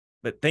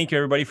But thank you,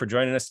 everybody, for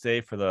joining us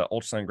today for the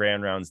Ultrasound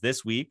Grand Rounds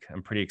this week.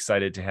 I'm pretty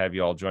excited to have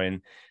you all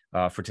join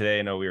for today.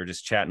 I know we were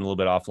just chatting a little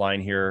bit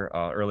offline here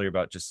earlier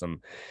about just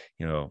some,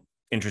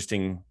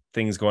 interesting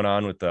things going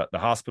on with the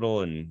hospital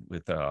and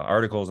with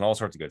articles and all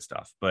sorts of good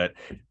stuff. But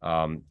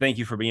thank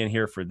you for being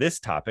here for this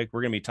topic.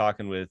 We're going to be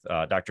talking with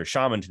Dr.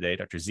 Shaman today,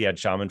 Dr. Ziad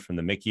Shaman from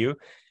the MICU.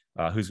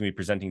 Who's going to be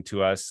presenting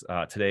to us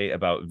today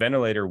about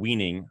ventilator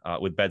weaning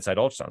with bedside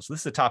ultrasound. So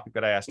this is a topic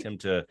that I asked him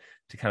to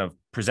kind of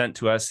present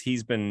to us.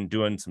 He's been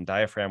doing some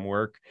diaphragm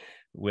work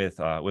with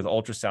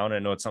ultrasound. I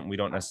know it's something we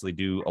don't necessarily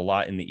do a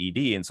lot in the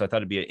ED, and so I thought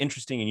it'd be an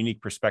interesting and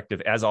unique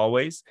perspective as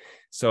always.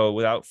 So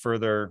without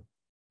further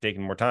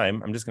taking more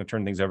time, I'm just going to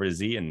turn things over to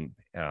Z and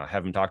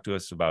have him talk to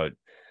us about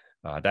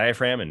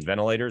diaphragm and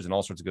ventilators and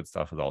all sorts of good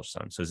stuff with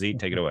ultrasound. So Z,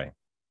 take it away.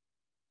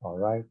 All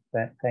right.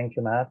 Thank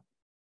you, Matt.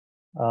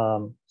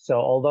 So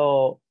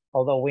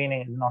although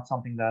weaning is not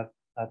something that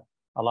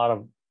a lot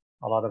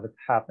of it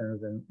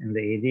happens in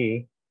the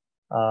ED,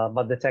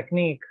 but the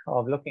technique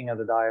of looking at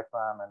the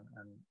diaphragm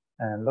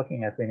and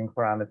looking at weaning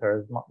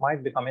parameters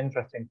might become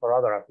interesting for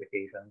other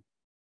applications.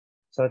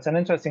 So it's an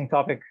interesting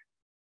topic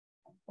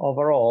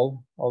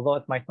overall, although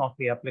it might not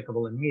be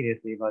applicable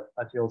immediately, but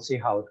you'll see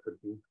how it could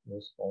be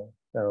useful.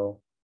 So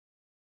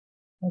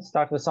let's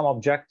start with some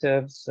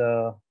objectives.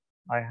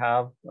 I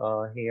have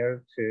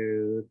here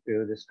to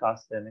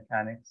discuss the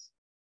mechanics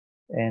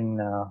in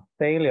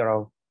failure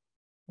of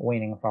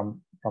weaning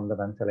from the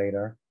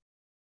ventilator.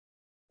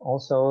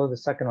 Also, the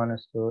second one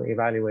is to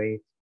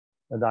evaluate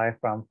the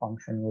diaphragm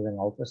function using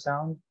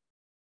ultrasound.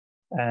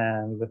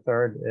 And the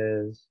third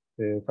is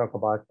to talk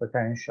about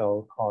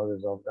potential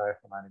causes of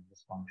diaphragmatic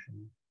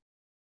dysfunction.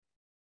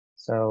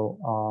 So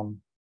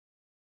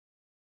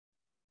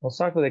we'll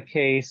start with a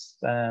case,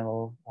 and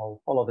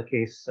we'll follow the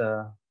case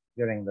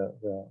during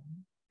the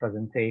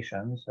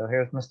presentation. So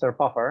here's Mr.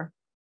 Puffer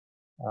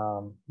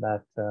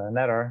that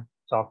Netter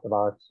talked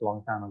about a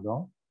long time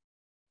ago.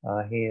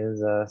 He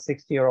is a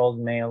 60-year-old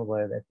male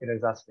with acute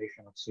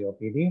exacerbation of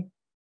COPD.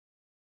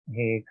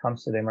 He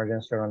comes to the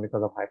emergency room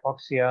because of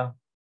hypoxia,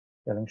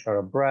 feeling short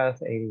of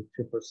breath,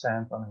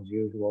 82% on his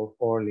usual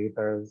 4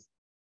 liters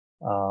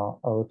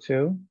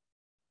O2.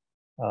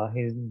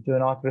 He do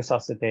not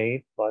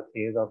resuscitate, but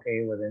he is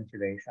okay with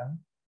intubation.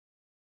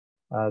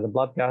 The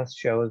blood gas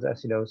shows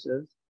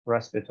acidosis,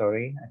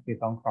 respiratory, acute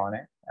on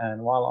chronic,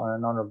 and while on a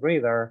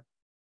non-rebreather,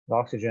 the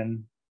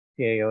oxygen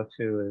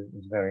PaO2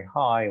 is very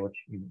high, which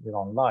you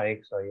don't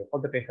like. So you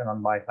put the patient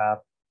on BiPAP,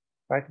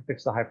 try to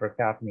fix the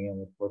hypercapnia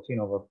with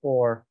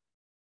 14/4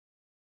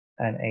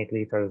 and 8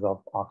 liters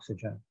of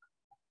oxygen.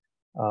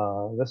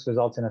 This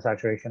results in a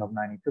saturation of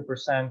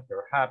 92%.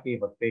 You're happy,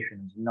 but the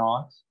patient is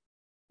not.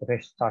 The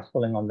patient starts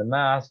pulling on the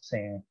mask,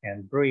 saying he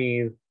can't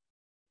breathe.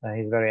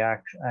 He's very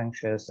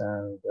anxious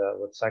and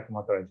with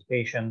psychomotor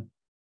agitation.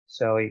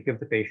 So you give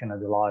the patient a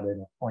Dilaudid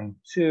of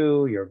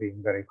 0.2. You're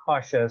being very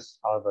cautious.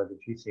 However, the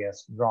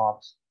GCS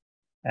drops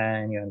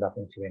and you end up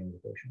intubating the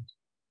patient.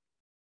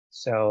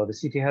 So the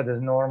CT head is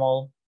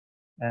normal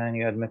and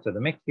you admit to the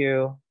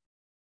MICU.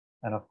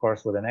 And of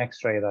course, with an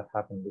X-ray that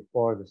happened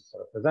before, this is a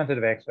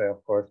representative X-ray,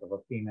 of course, of a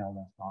female.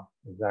 That's not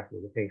exactly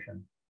the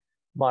patient.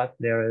 But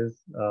there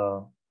is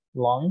a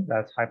lung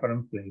that's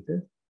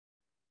hyperinflated.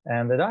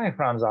 And the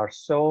diaphragms are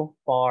so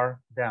far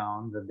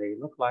down that they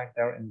look like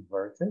they're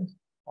inverted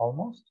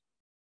almost.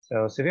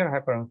 So severe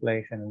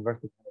hyperinflation,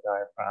 inverted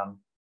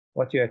diaphragm,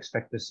 what you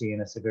expect to see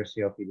in a severe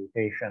COPD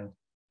patient.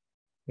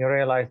 You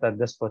realize that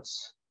this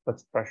puts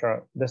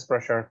pressure, this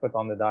pressure put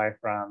on the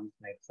diaphragm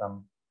makes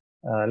them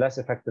less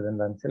effective in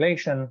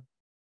ventilation.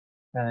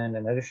 And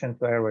in addition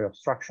to airway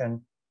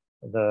obstruction,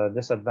 the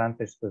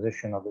disadvantaged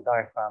position of the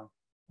diaphragm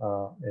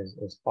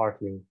is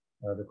partly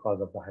the cause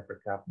of the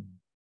hypercapnia.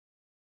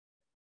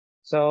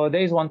 So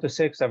days 1 to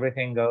 6,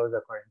 everything goes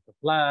according to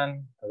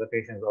plan. The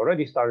patient has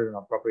already started an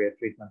appropriate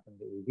treatment in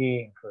the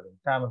ED, including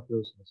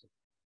Tamiflu,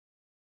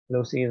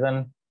 flu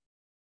season,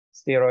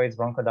 steroids,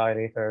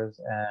 bronchodilators,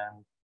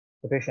 and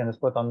the patient is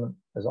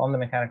on the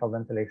mechanical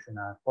ventilation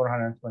at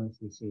 420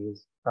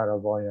 cc's, tidal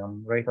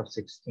volume, rate of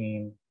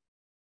 16,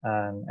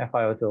 and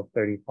FiO2 of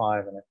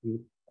 35 and a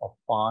PEEP of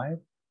 5.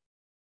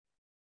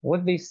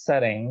 With these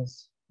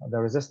settings, the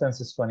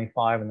resistance is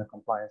 25 and the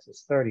compliance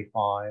is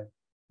 35.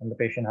 And the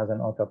patient has an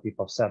O2 PEEP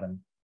of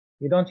 7.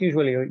 You don't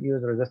usually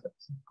use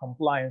resistance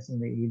compliance in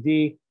the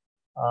ED,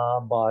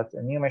 but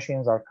new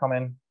machines are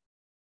coming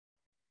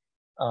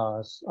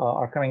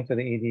to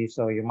the ED,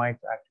 so you might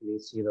actually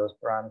see those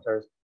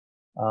parameters.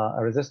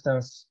 A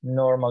resistance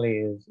normally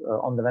is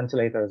on the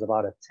ventilator is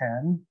about a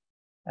 10,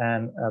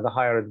 and the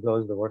higher it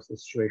goes, the worse the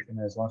situation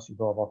is. Once you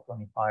go above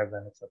 25,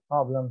 then it's a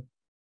problem.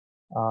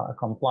 A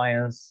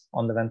compliance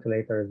on the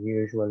ventilator is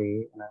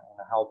usually in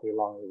a healthy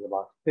lung is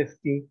about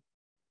 50.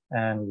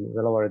 And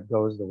the lower it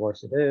goes, the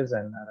worse it is.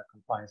 And at a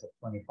compliance of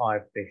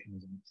 25, the patient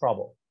is in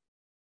trouble.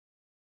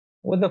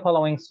 With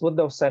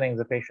those settings,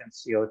 the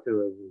patient's CO2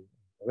 is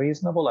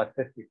reasonable at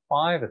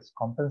 55. It's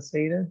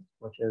compensated,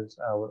 which is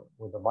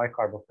with a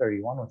bicarb of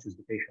 31, which is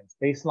the patient's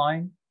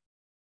baseline.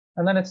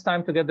 And then it's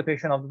time to get the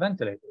patient off the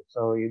ventilator.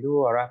 So you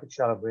do a rapid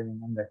shallow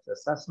breathing index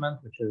assessment,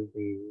 which is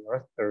the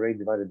respiratory rate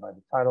divided by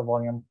the tidal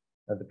volume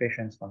that the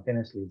patient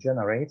spontaneously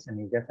generates, and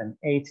you get an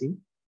 80.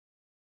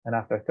 And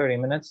after 30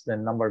 minutes, the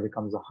number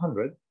becomes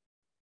 100.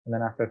 And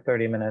then after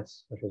 30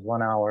 minutes, which is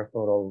 1 hour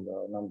total,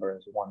 the number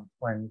is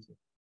 120.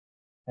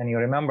 And you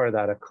remember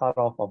that a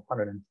cutoff of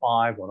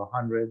 105 or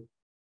 100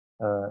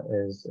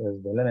 is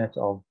the limit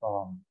of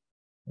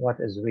what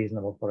is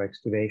reasonable for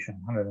extubation.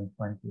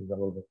 120 is a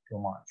little bit too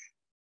much.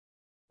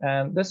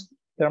 And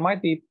there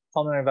might be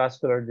pulmonary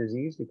vascular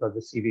disease because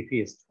the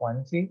CVP is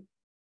 20.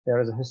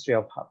 There is a history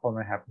of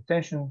pulmonary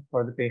hypertension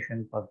for the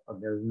patient, but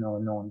there's no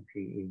known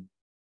PE.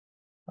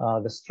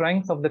 The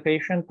strength of the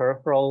patient,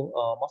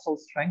 peripheral muscle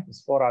strength,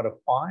 is 4 out of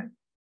 5.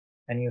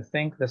 And you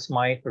think this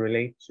might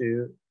relate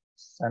to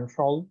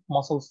central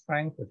muscle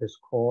strength, which is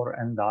core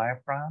and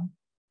diaphragm.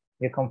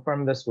 You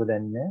confirm this with a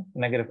NIF,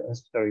 negative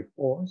inspiratory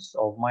force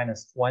of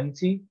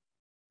 -20,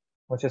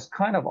 which is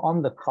kind of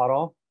on the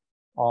cutoff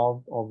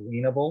of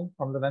weanable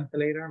from the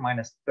ventilator.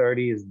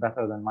 -30 is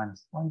better than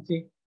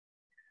 -20.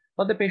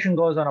 But the patient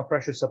goes on a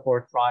pressure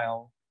support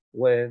trial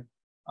with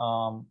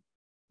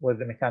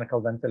the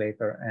mechanical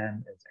ventilator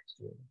and is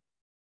extubated.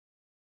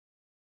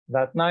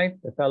 That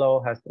night, the fellow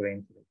has to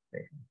reintubate the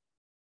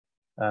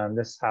patient.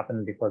 This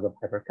happened because of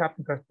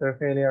hypercapnic respiratory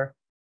failure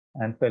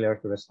and failure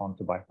to respond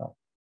to BiPAP.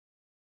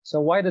 So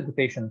why did the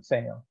patient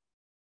fail?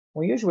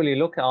 We usually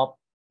look up,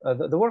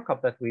 the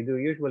workup that we do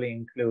usually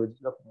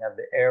includes looking at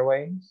the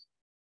airways,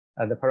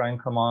 at the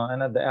parenchyma,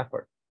 and at the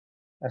effort,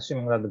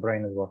 assuming that the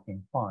brain is working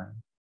fine.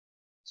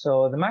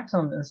 So the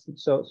maximum,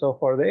 so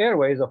for the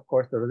airways, of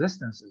course, the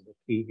resistance is the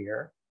key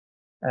here.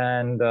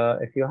 And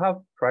if you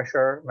have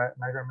pressure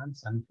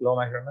measurements and flow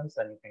measurements,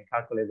 then you can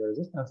calculate the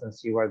resistance and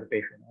see where the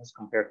patient is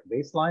compared to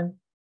baseline.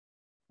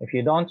 If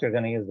you don't, you're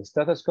going to use the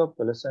stethoscope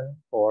to listen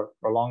for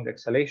prolonged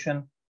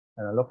exhalation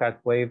and look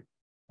at wave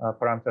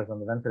parameters on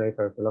the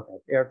ventilator to look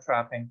at air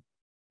trapping.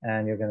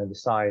 And you're going to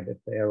decide if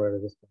the airway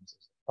resistance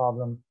is a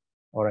problem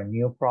or a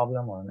new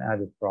problem or an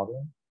added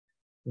problem.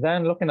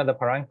 Then looking at the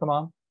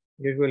parenchyma,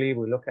 usually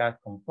we look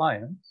at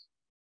compliance,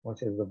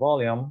 which is the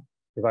volume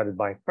divided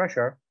by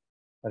pressure.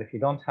 But if you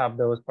don't have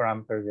those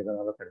parameters, you're going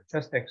to look at a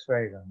chest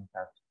X-ray, you're going to look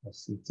at a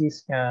CT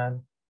scan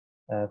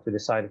to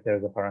decide if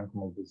there's a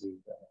parenchymal disease,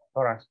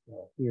 thorax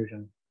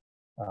effusion,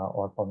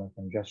 or pulmonary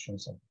congestion,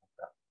 something like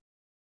that.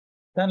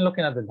 Then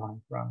looking at the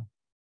diaphragm,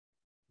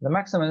 the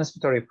maximum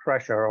inspiratory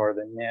pressure, or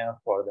the NIF,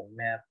 or the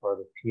MIF, or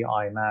the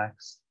PI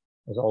max,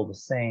 is all the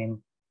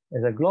same,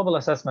 is a global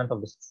assessment of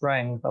the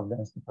strength of the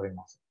inspiratory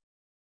muscle,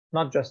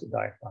 not just the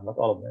diaphragm, but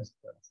all of the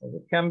inspiratory muscles.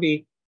 It can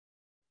be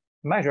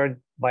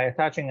measured by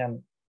attaching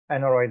an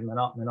aneroid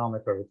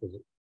manometer, which is a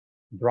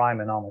dry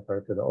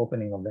manometer, to the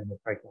opening of the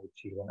endotracheal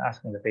tube and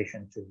asking the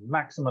patient to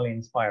maximally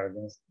inspire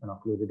against an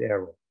occluded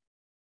airway.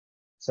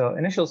 So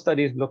initial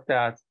studies looked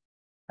at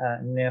a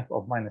NIF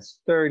of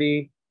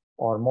 -30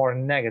 or more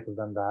negative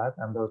than that,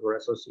 and those were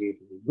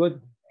associated with good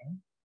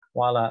breathing,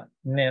 while a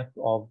NIF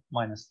of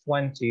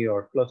 -20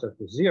 or closer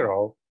to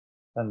 0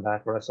 than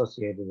that were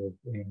associated with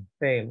breathing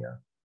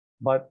failure.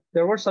 But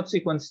there were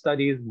subsequent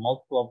studies,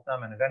 multiple of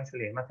them, and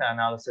eventually a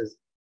meta-analysis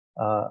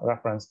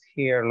referenced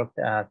here looked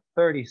at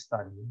 30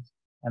 studies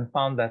and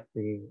found that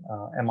the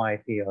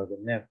MIP, or the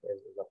NIF,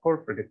 is a poor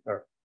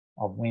predictor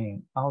of weaning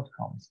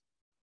outcomes.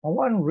 And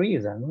one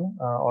reason,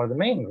 or the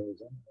main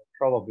reason,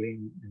 probably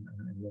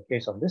in the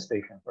case of this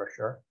patient for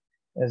sure,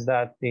 is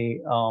that the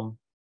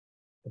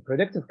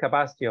predictive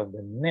capacity of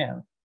the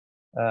NIF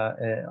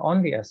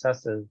only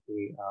assesses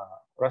the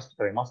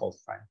respiratory muscle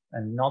strength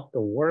and not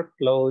the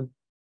workload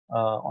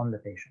on the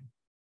patient.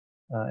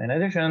 In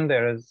addition,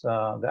 there is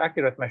the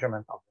accurate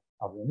measurement of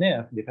the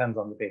NIF depends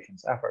on the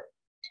patient's effort.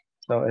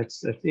 So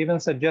it's even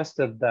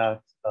suggested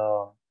that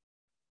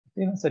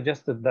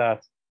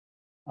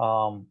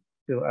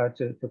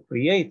to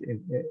create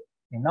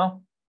enough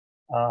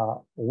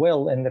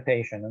will in the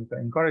patient and to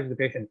encourage the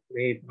patient to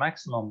create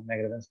maximum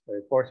negative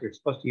inspiratory force, you're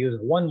supposed to use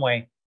a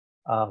one-way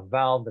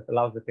valve that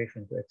allows the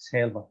patient to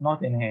exhale but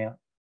not inhale,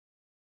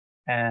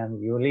 and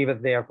you leave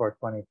it there for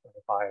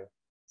 20-25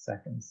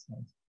 seconds.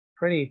 It's a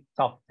pretty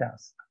tough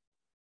task.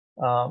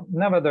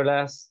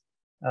 Nevertheless,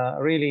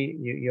 really,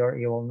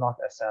 you will not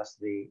assess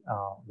the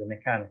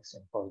mechanics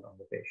imposed on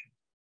the patient.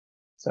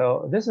 So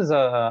this is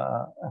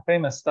a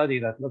famous study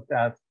that looked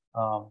at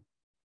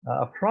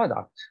a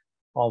product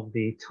of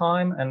the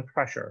time and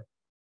pressure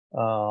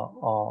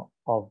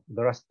of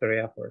the respiratory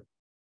effort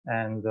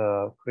and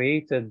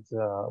created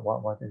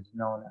what is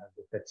known as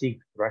the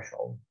fatigue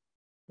threshold.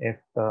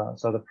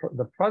 So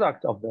the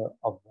product of the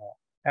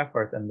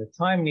effort and the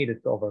time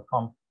needed to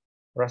overcome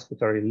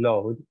respiratory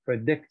load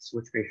predicts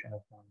which patient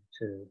is going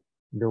to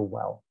do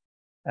well.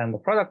 And the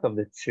product of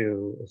the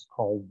two is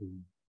called the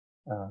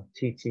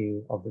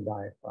TT of the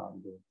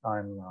diaphragm, the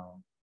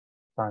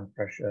time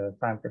pressure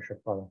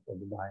product of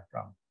the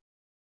diaphragm.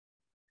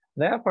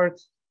 The effort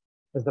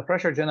is the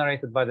pressure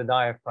generated by the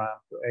diaphragm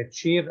to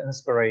achieve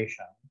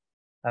inspiration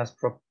as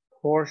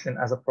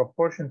a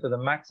proportion to the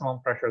maximum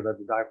pressure that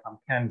the diaphragm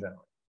can generate.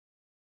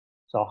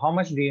 So how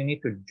much do you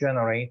need to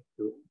generate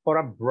for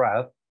a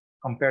breath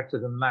compared to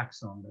the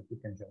maximum that you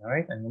can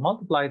generate? And you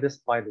multiply this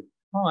by the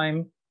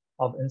time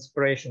of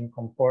inspiration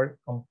compared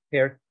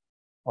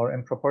or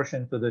in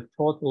proportion to the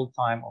total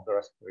time of the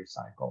respiratory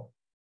cycle.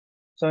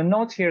 So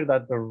note here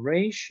that the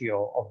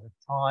ratio of the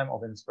time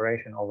of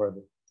inspiration over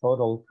the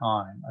total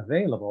time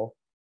available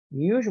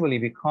usually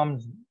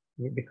becomes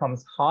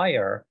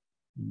higher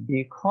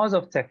because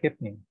of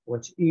tachypnea,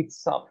 which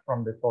eats up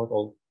from the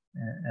total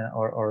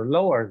or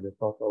lowers the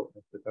total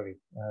respiratory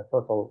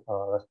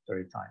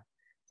time.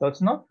 So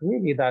it's not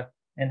really that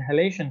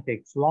inhalation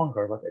takes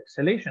longer, but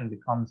exhalation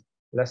becomes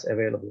less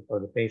available for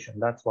the patient.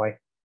 That's why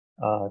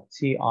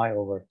Ti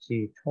over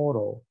T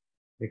total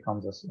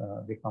becomes a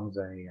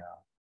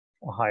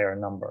higher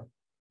number.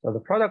 So the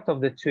product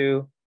of the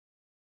two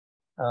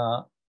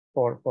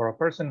for a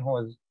person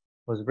who's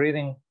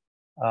breathing,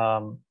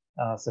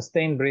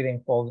 sustained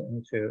breathing falls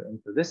into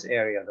this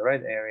area, the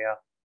red area.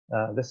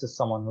 This is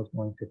someone who's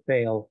going to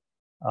fail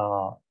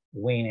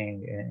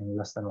weaning in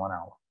less than 1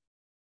 hour.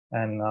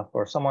 And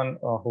for someone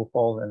who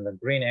falls in the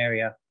green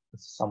area,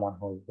 this is someone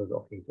who's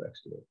okay to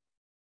extubate.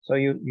 So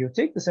you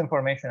take this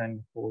information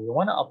and you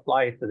want to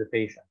apply it to the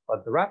patient,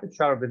 but the rapid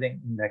shower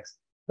breathing index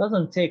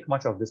doesn't take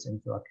much of this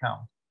into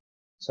account.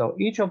 So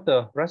each of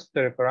the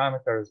respiratory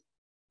parameters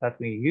that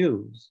we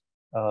use,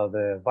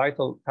 the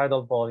vital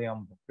tidal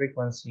volume, the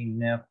frequency,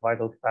 NIF,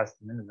 vital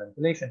capacity, minute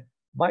ventilation,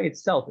 by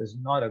itself is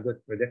not a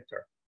good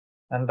predictor.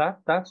 And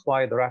that's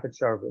why the rapid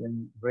shower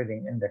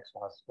breathing index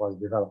was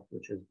developed,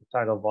 which is the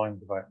tidal volume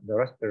divided, the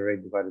respiratory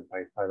rate divided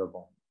by tidal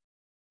volume.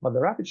 But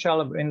the rapid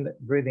shower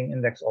breathing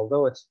index,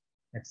 although it's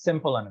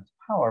simple and it's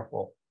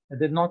powerful, it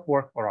did not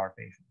work for our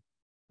patient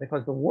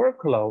because the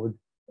workload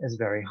is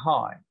very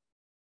high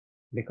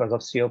because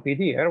of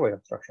COPD, airway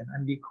obstruction,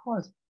 and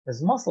because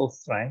his muscle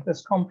strength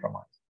is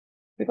compromised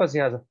because he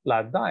has a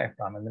flat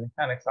diaphragm and the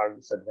mechanics are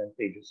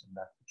disadvantageous in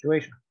that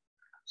situation.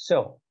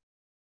 So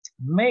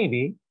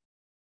maybe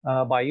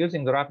by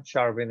using the rapid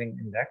shower breathing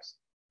index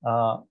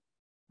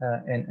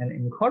and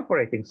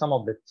incorporating some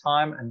of the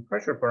time and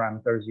pressure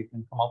parameters, you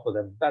can come up with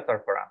a better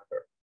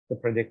parameter to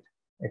predict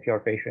if your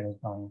patient is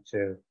going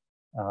to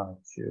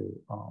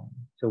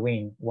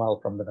wean well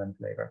from the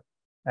ventilator.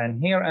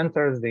 And here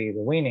enters the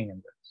weaning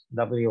index,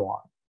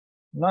 WI.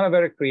 Not a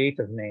very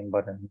creative name,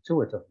 but an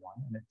intuitive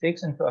one. And it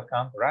takes into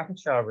account the rapid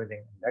shower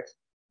breathing index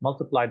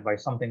multiplied by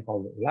something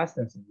called the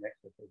elastance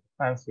index, which is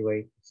a fancy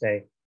way to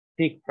say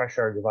peak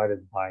pressure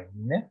divided by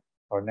NIF,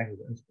 or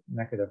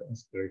negative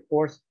inspiratory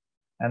force,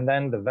 and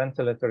then the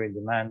ventilatory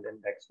demand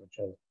index, which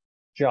is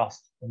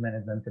just the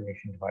minute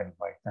ventilation divided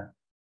by 10.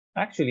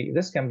 Actually,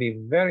 this can be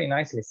very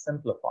nicely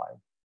simplified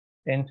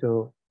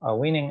into a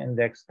weaning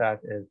index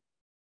that is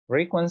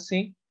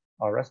frequency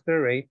or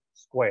respiratory rate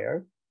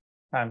squared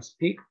times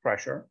peak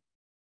pressure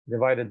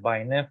divided by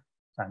NIF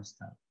times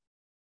 10.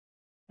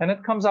 And it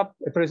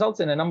results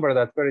in a number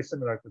that's very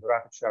similar to the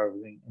rapid shower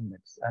breathing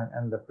index.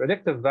 And the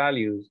predictive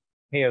values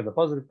here, the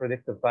positive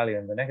predictive value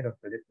and the negative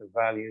predictive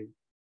value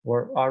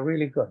are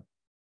really good.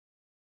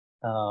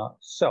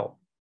 So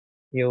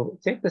you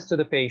take this to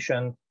the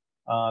patient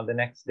the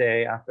next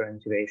day after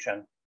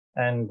intubation,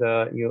 and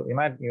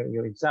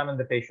you examine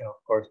the patient,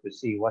 of course, to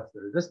see what's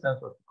the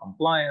resistance, what's the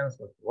compliance,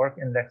 what's the work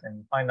index, and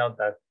you find out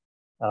that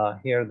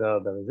here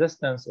the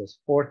resistance is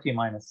 40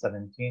 minus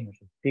 17,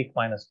 which is peak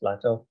minus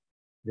plateau,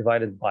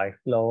 divided by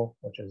flow,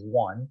 which is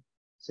 1,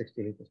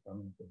 60 liters per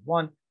minute is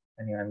 1,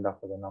 and you end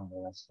up with a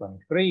number that's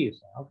 23. You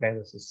say, okay,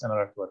 this is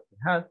similar to what we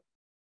had.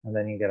 And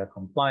then you get a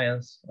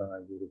compliance.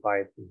 You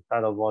divide the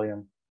tidal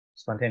volume,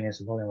 spontaneous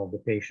volume of the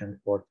patient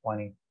for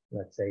 20,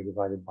 let's say,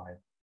 divided by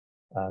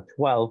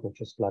 12, which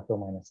is plateau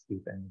minus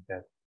peak, and you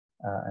get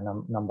a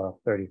number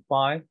of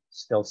 35,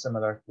 still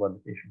similar to what the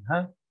patient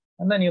had.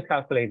 And then you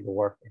calculate the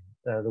work,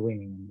 the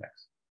weaning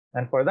index.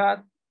 And for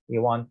that,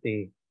 you want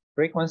the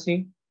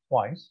frequency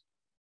twice.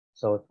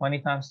 So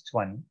 20 times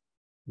 20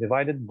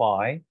 divided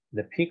by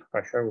the peak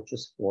pressure, which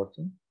is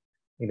 40.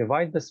 You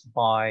divide this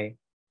by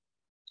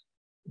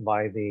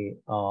the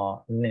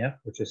NIF,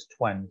 which is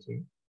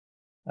 20,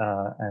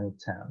 and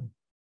 10.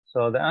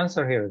 So the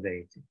answer here is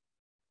 80.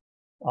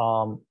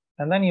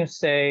 And then you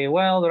say,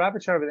 well, the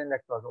rapid shower breathing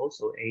index was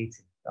also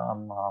 80.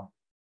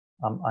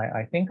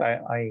 I think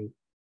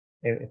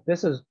if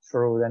this is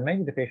true, then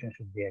maybe the patient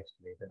should be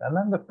extubated. And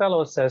then the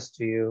fellow says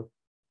to you,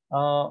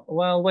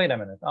 well, wait a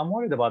minute, I'm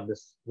worried about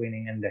this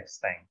weaning index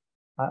thing.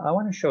 I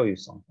want to show you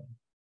something.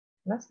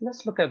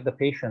 Let's look at the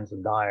patient's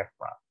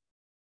diaphragm.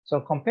 So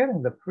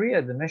comparing the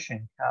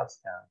pre-admission CAT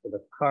scan to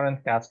the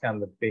current CAT scan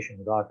the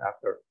patient got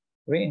after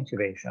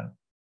re-intubation,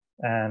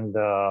 and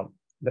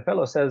the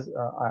fellow says,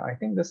 I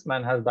think this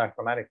man has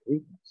diaphragmatic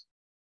weakness.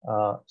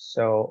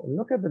 So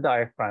look at the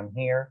diaphragm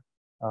here,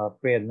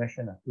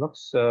 pre-admission. It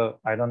looks,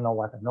 I don't know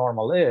what a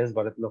normal is,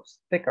 but it looks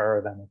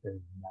thicker than it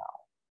is now.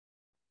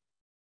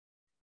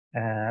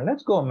 And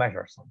let's go and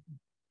measure something.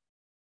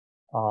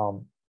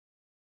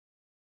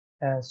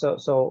 And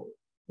so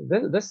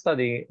this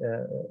study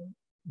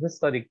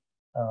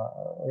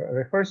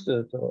refers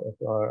to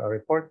a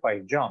report by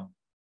John,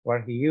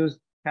 where he used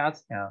CAT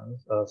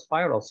scans,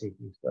 spiral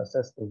CTs, to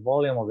assess the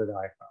volume of the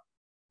diaphragm,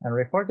 and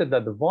reported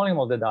that the volume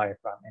of the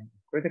diaphragm in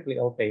critically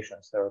ill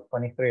patients, there are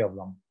 23 of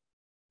them,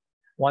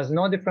 was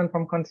no different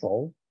from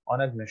control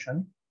on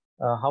admission.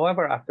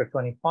 However, after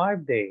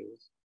 25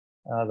 days,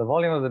 the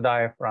volume of the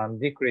diaphragm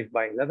decreased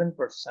by 11%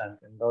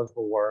 in those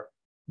who were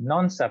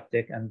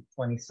non-septic and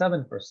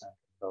 27% in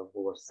those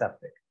who were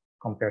septic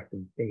compared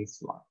to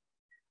baseline.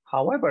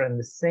 However, in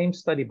the same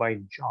study by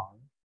John,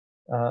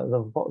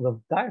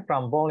 the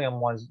diaphragm volume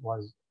was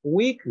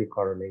weakly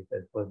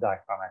correlated with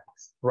diaphragmatic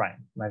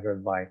strength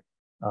measured by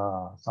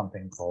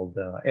something called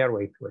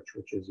airway twitch,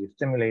 which is you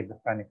stimulate the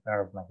phrenic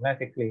nerve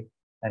magnetically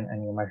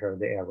and you measure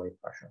the airway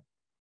pressure.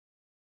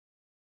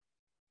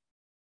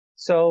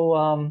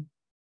 So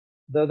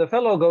the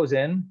fellow goes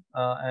in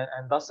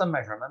and does some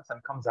measurements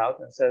and comes out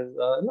and says,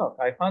 look,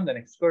 I found an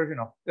excursion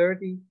of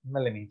 30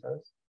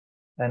 millimeters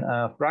and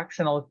a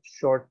fractional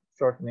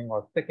shortening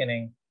or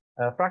thickening,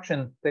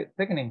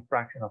 thickening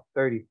fraction of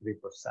 33%.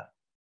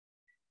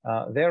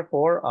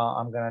 Therefore,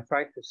 I'm going to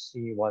try to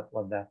see what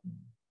that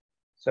means.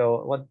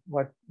 So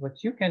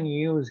what you can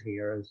use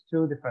here is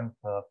two different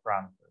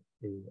parameters: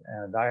 the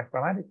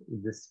diaphragmatic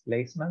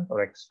displacement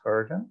or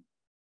excursion,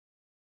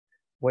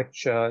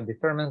 which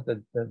determines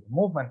the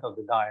movement of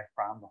the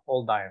diaphragm, the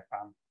whole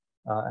diaphragm,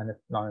 and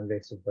its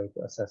non-invasive way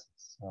to assess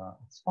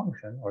its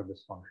function or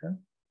dysfunction.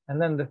 And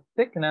then the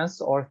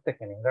thickness or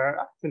thickening. There are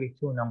actually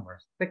two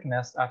numbers: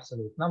 thickness,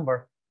 absolute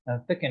number,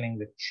 and thickening,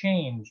 the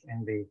change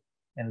in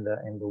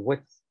the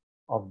width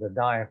of the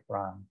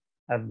diaphragm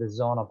at the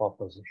zone of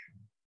opposition.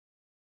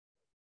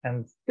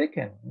 And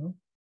thickening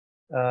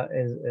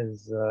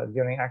is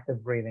during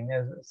active breathing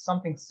is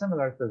something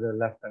similar to the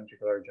left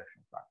ventricular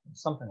ejection fraction,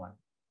 something like that.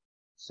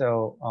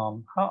 So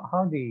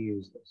how do you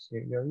use this?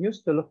 You're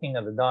used to looking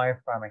at the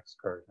diaphragm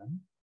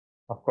excursion.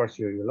 Of course,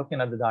 you're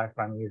looking at the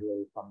diaphragm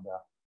usually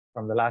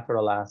from the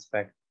lateral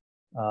aspect,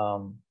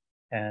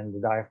 and the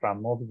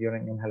diaphragm moves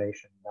during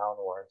inhalation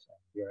downwards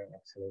and during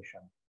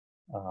exhalation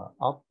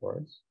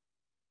upwards.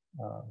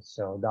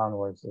 So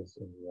downwards is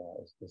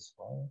this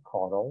way,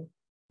 caudal.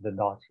 The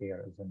dot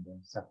here is in the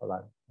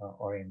cephalad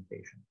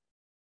orientation.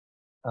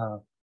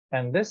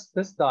 And this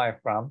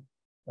diaphragm,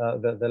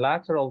 the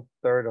lateral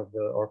third of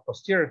or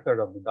posterior third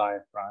of the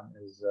diaphragm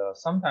is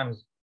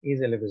sometimes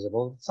easily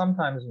visible,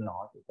 sometimes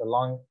not. If the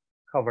lung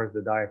covers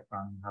the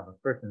diaphragm, you have a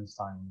curtain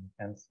sign, you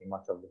can't see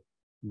much of the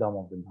dome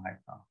of the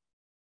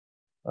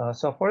diaphragm.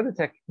 So for the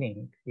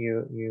technique,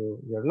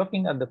 you're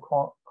looking at the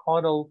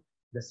caudal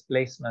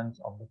displacement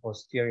of the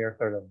posterior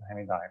third of the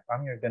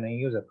hemidiaphragm. You're going to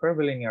use a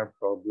curvilinear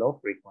probe, low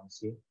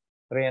frequency,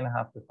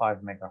 3.5 to 5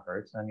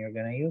 megahertz, and you're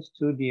going to use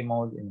 2D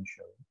mode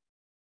initially.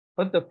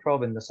 Put the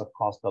probe in the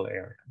subcostal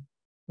area,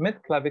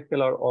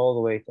 mid-clavicular all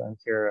the way to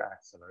anterior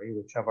axillary,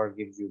 whichever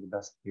gives you the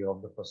best view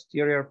of the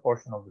posterior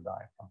portion of the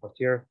diaphragm,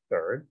 posterior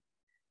third.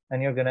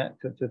 And you're going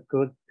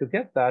to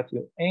get that,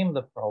 you aim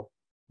the probe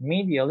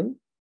medially,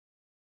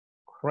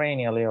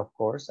 cranially, of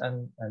course,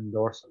 and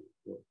dorsally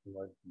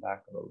towards the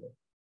back a little bit.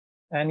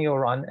 And you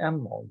run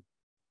M mode.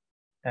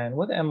 And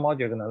with M mode,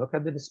 you're going to look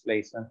at the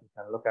displacement. You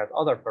can look at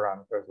other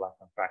parameters like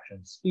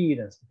contraction speed,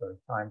 inspiratory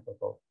time,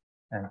 total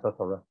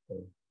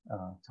respiratory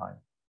time.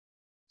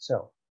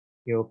 So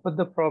you put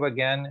the probe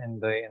again on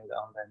the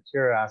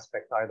anterior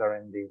aspect, either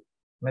in the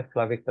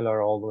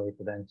mid-clavicular all the way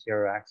to the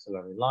anterior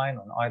axillary line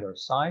on either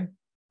side.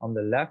 On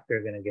the left,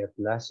 you're going to get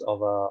less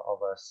of a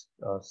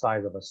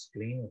size of a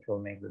spleen, which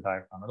will make the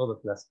diaphragm a little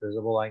bit less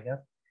visible, I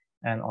guess.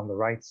 And on the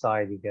right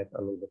side, you get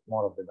a little bit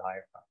more of the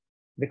diaphragm.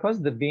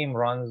 Because the beam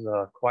runs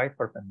quite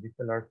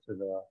perpendicular to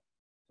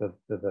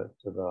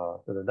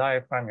the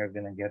diaphragm, you're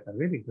going to get a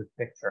really good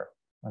picture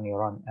when you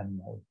run M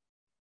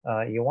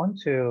mode. You want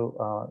to,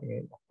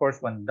 of course,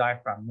 when the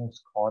diaphragm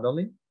moves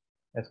caudally,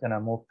 it's going to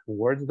move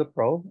towards the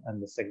probe,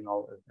 and the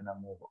signal is going to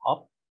move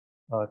up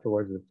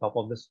towards the top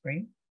of the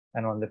screen.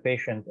 And when the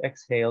patient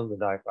exhales, the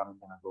diaphragm is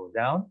going to go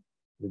down.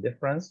 The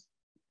difference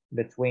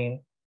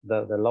between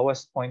the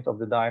lowest point of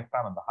the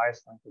diaphragm and the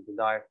highest point of the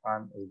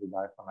diaphragm is the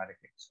diaphragmatic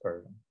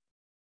excursion.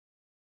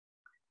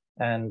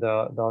 And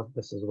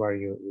this is where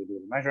you do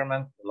the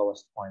measurement, the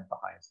lowest point, the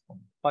highest point.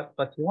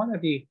 But you want to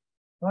be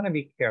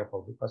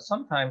careful, because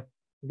sometimes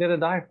you get a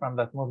diaphragm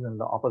that moves in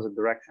the opposite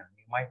direction.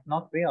 You might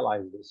not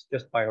realize this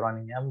just by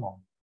running M mode.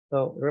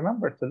 So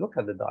remember to look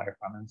at the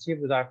diaphragm and see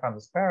if the diaphragm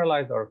is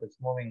paralyzed or if it's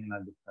moving in a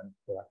different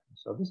direction.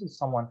 So this is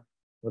someone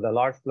with a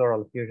large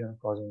pleural effusion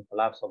causing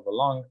collapse of the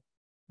lung,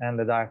 and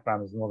the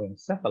diaphragm is moving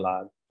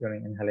cephalad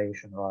during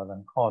inhalation rather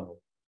than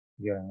caudal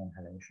during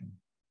inhalation.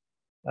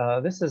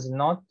 This is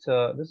not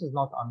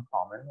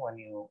uncommon. When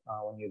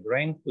you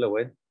drain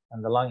fluid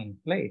and the lung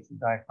inflates, the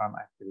diaphragm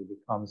actually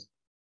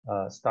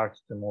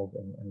starts to move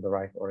in the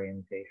right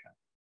orientation.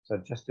 So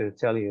just to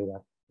tell you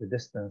that the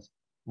distance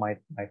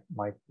might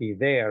be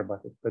there,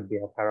 but it could be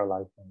a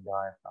paralyzing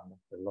diaphragm that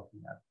we're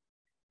looking at.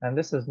 And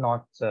this is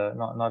not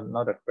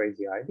a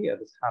crazy idea.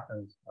 This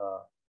happens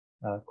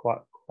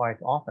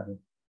quite often,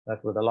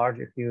 that with a large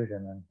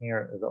effusion, and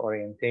here the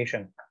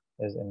orientation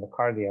is in the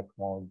cardiac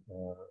mode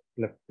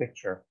flipped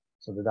picture.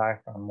 So the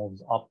diaphragm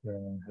moves up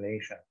during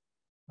inhalation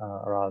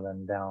rather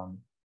than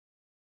down.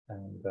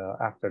 And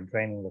after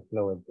draining the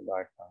fluid, the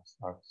diaphragm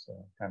starts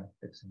kind of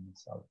fixing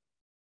itself.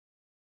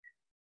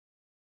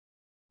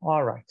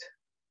 All right.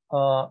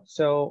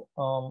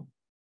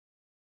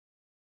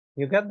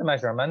 You get the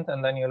measurement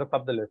and then you look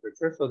up the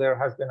literature. So there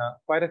has been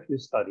quite a few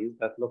studies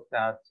that looked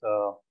at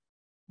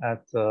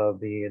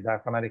the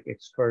diaphragmatic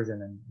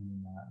excursion and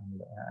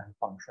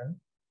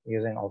function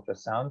using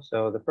ultrasound.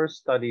 So the first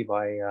study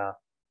by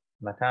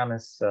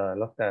Matamis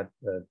looked at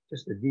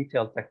just the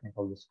detailed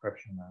technical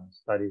description and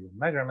studies and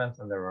measurements,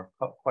 and there were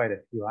quite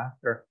a few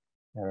after.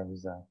 There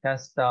was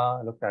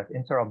TESTA, looked at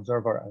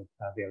inter-observer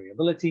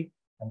variability,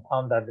 and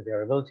found that the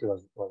variability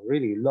was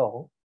really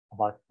low,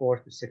 about 4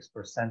 to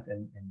 6%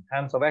 in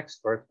hands of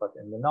experts, but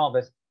in the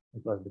novice,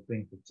 it was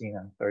between 15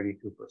 and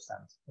 32%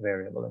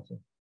 variability.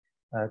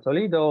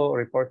 Toledo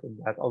reported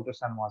that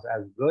ultrasound was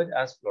as good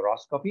as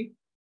fluoroscopy,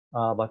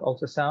 but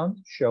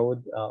ultrasound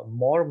showed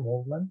more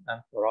movement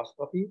than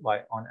fluoroscopy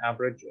by, on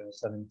average,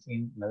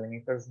 17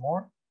 millimeters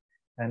more.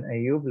 And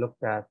Ayub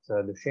looked at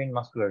Duchenne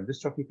muscular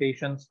dystrophy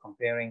patients,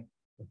 comparing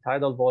the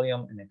tidal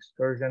volume and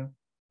excursion.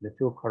 The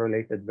two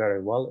correlated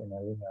very well in a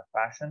linear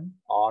fashion,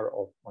 R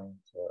of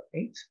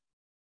 0.8.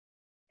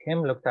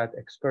 Kim looked at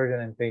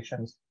excursion in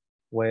patients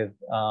with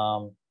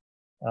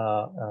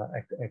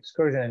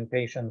excursion in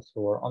patients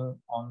who were on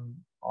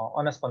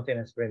a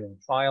spontaneous breathing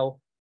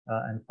trial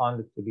and found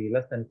it to be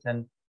less than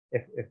 10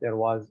 if there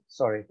was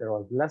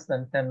less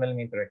than 10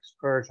 millimeter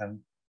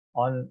excursion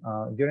on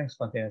during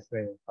spontaneous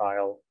breathing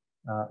trial,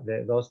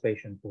 those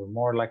patients were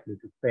more likely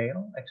to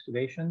fail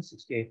extubation,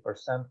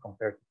 68%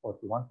 compared to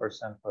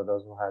 41% for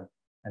those who had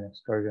an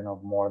excursion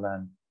of more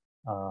than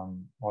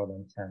 10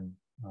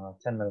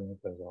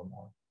 millimeters or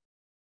more.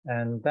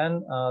 And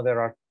then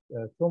there are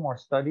two more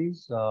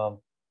studies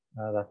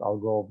that I'll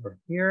go over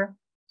here.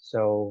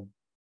 So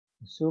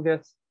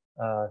Sugas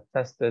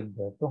tested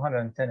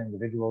 210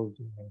 individuals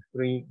doing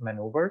 3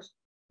 maneuvers,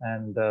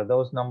 and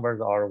those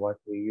numbers are what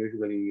we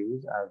usually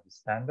use as the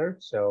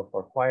standard. So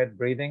for quiet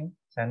breathing,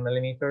 10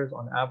 millimeters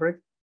on average,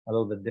 a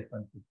little bit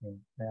different between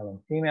male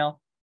and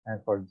female.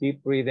 And for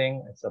deep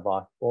breathing, it's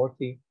about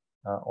 40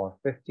 or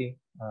 50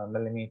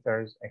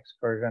 millimeters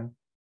excursion.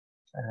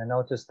 And I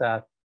noticed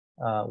that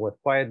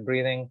with quiet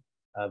breathing,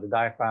 the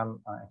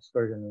diaphragm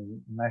excursion is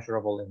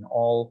measurable in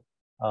all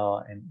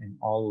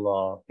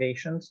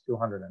patients,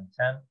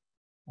 210,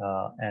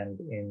 and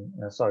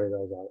those are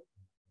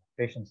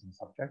patients and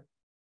subjects.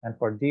 And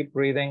for deep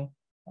breathing,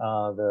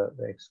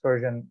 the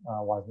excursion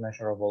was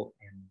measurable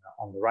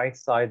on the right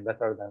side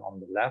better than on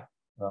the left.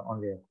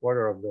 Only a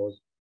quarter of those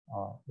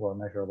were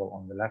measurable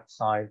on the left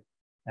side.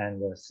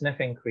 And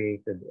sniffing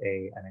created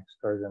an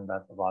excursion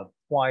that's about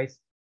twice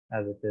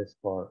as it is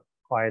for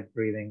quiet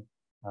breathing,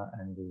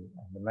 and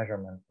the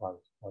measurement was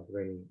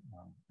really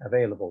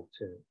available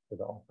to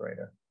the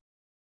operator.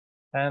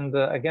 And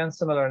again,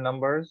 similar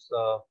numbers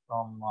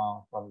from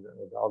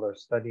the other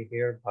study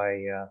here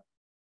by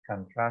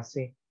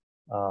Kantrasi,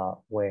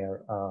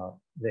 where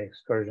the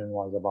excursion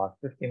was about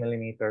 50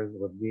 millimeters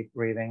with deep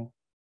breathing.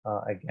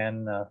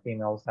 Again,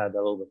 females had a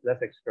little bit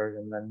less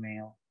excursion than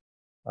male.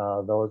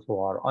 Those who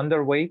are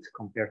underweight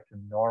compared to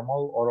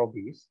normal or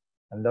obese,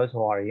 and those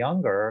who are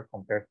younger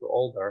compared to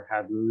older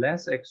had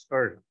less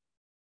excursion,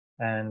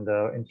 and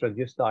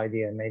introduced the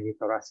idea maybe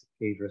thoracic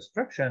cage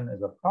restriction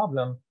is a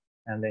problem,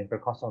 and the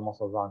intercostal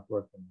muscles aren't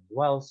working as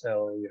well,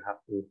 so you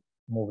have to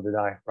move the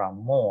diaphragm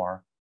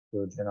more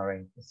to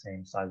generate the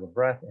same size of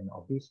breath in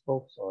obese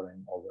folks or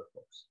in older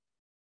folks.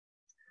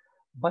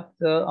 But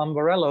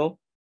Umbrello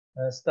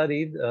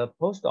studied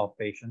post-op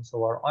patients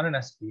who are on an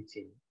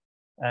SPT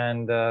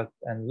and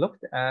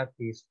looked at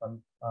these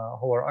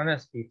who are on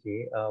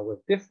SPT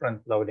with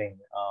different loading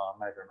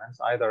measurements,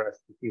 either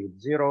SPT with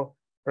 0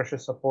 pressure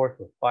support,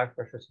 with 5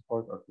 pressure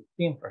support, or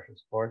 15 pressure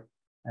support,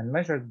 and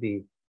measured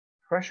the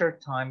pressure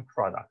time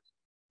product,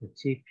 the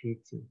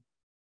TPT,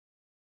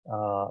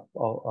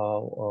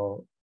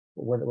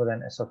 with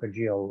an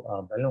esophageal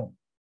balloon,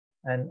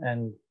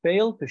 and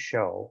failed to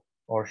show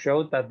or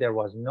showed that there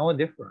was no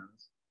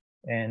difference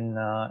in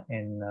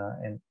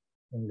the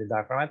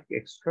diaphragmatic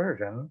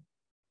excursion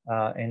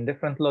in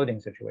different loading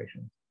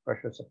situations.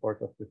 Pressure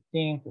support of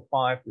 15 to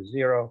 5 to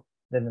 0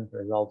 didn't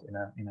result in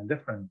a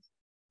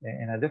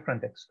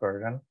different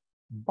excursion,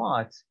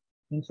 but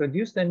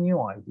introduced a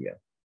new idea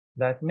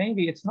that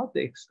maybe it's not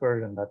the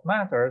excursion that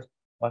matters,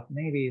 but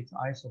maybe it's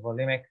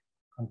isovolemic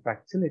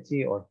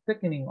contractility or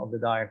thickening of the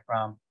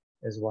diaphragm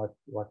is what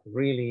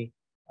really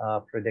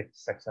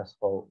predicts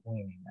successful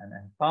weaning,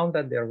 and found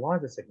that there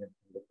was a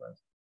significant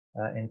difference.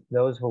 In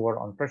those who were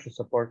on pressure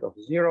support of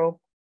 0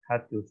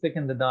 had to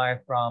thicken the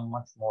diaphragm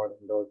much more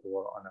than those who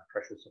were on a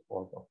pressure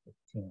support of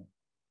 15.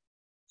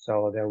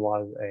 So there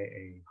was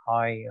a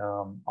high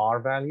R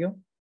value,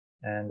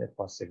 and it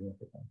was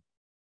significant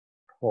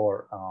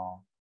for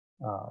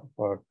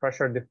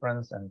pressure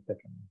difference and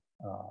thickening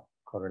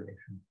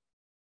correlation.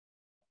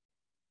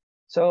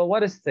 So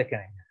what is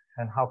thickening,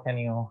 and how can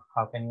you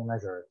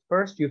measure it?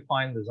 First, you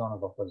find the zone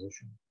of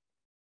opposition.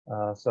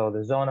 So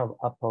the zone of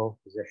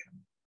apposition.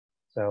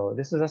 So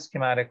this is a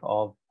schematic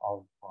of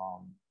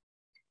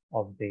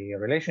the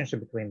relationship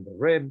between the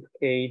rib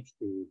cage,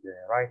 the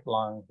right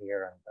lung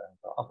here, and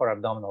the upper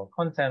abdominal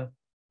content.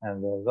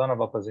 And the zone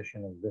of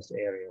apposition is this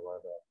area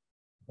where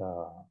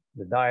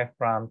the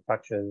diaphragm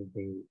touches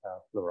the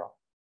pleura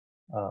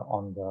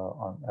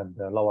at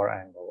the lower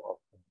angle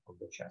of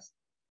the chest.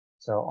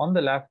 So on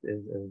the left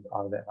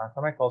are the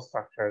anatomical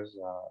structures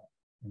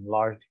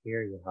enlarged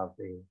here. You have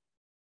the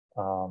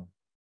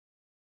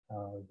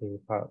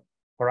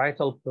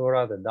parietal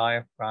pleura, the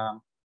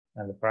diaphragm,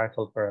 and the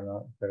parietal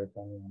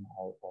peritoneum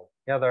all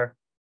together.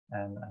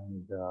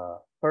 And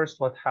first,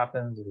 what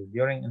happens is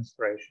during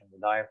inspiration, the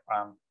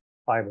diaphragm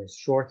fibers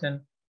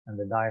shorten, and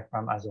the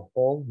diaphragm as a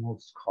whole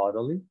moves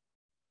caudally.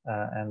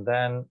 And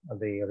then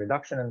the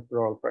reduction in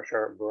pleural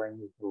pressure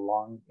brings the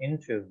lung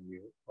into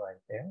view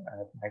right there,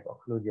 and it might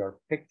occlude your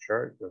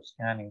picture if you're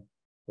scanning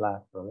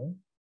laterally.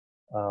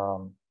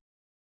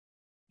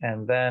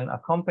 And then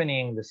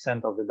accompanying the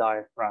descent of the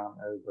diaphragm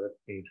as the rib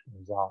cage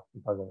moves off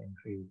because of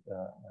increased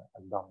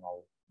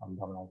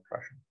abdominal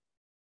pressure.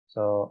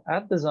 So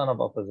at the zone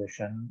of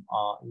apposition,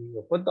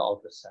 you put the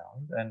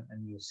ultrasound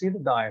and you see the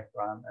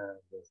diaphragm as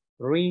a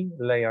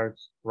three-layered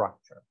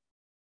structure.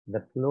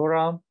 The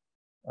pleura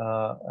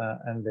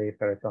and the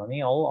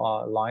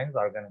peritoneal lines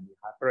are going to be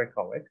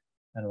hyperechoic,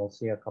 and we'll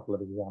see a couple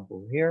of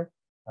examples here.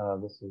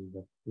 This is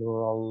the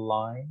pleural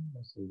line,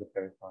 this is the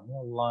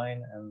peritoneal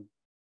line,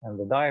 and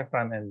the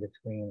diaphragm in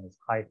between is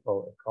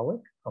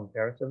hypoechoic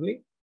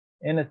comparatively.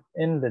 In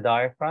the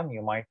diaphragm,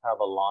 you might have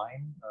a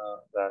line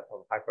that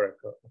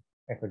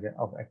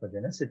of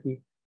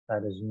echogenicity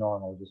that is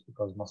normal just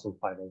because muscle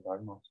fibers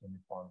are not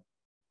uniform.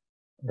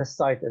 This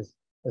site is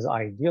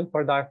ideal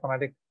for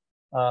diaphragmatic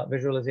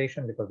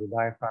visualization because the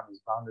diaphragm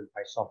is bounded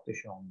by soft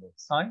tissue on both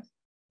sides,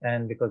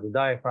 and because the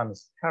diaphragm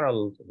is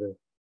parallel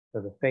to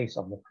the face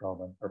of the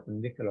probe and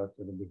perpendicular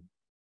to the beam.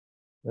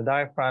 The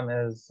diaphragm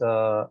is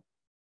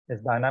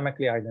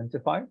dynamically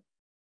identified,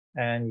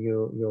 and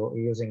you're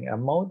using a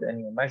mode, and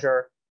you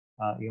measure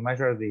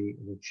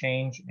the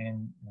change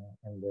in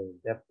the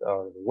depth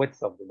or the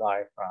width of the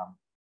diaphragm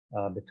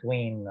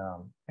between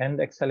end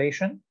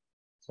exhalation.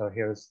 So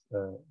here's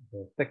the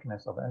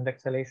thickness of end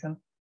exhalation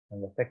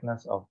and the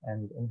thickness of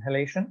end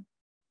inhalation,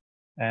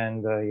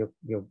 and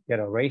you get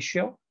a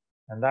ratio,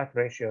 and that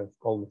ratio is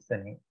called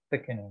the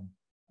thickening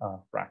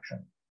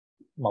fraction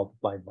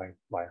multiplied by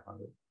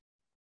 100.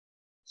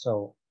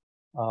 So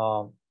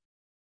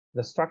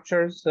the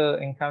structures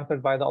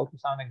encountered by the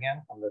ultrasound,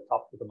 again, from the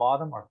top to the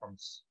bottom or from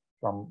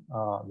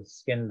the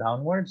skin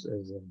downwards,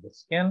 is the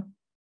skin,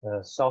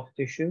 soft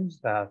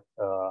tissues that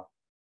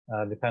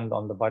depend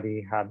on the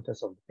body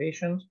habitus of the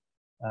patient,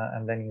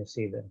 and then you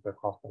see the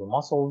intercostal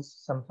muscles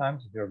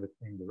sometimes if you're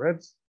between the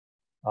ribs,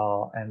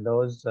 and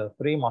those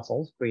three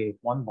muscles create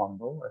one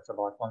bundle. It's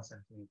about 1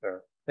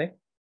 centimeter thick,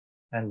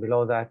 and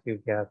below that you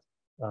get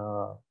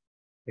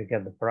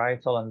the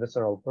parietal and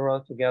visceral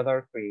pleura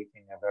together,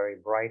 creating a very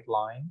bright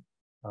line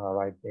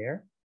right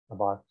there,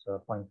 about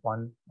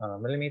 0.1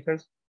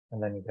 millimeters.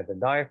 And then you get the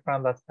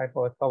diaphragm that's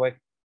hypoechoic.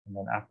 And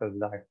then after the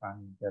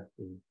diaphragm, you get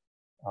the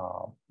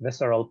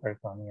visceral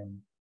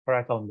peritoneum,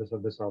 parietal and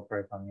visceral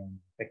peritoneum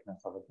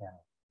thickness of again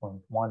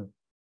 0.1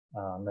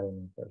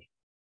 millimeters.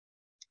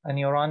 And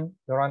you run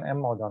M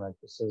mode on it.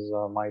 This is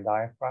my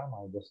diaphragm.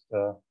 I just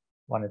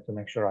wanted to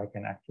make sure I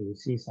can actually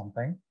see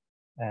something.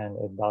 And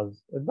it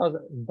does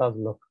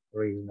look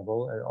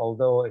reasonable.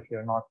 Although if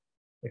you're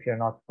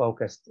not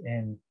focused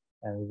in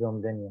and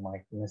zoomed in, you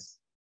might miss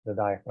the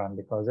diaphragm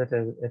because it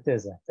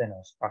is a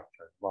thinner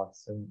structure, about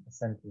a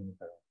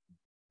centimeter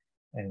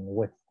in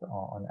width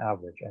on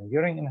average. And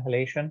during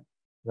inhalation,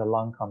 the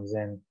lung comes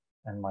in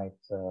and might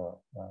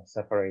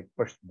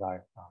push the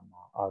diaphragm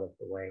out of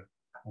the way,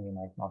 and you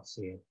might not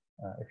see it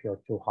if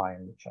you're too high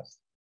in the chest.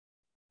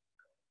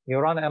 You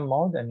run M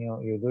mode and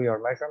you do your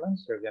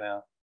measurements.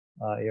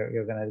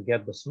 You're gonna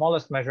get the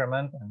smallest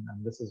measurement,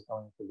 and this is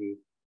going to be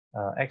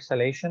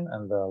exhalation,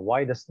 and the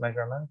widest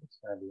measurement is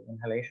going to be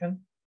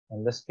inhalation.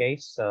 In this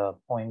case,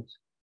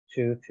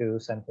 0.22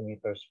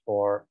 centimeters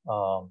for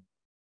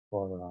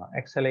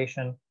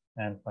exhalation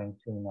and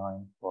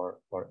 0.29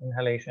 for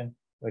inhalation,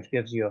 which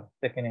gives you a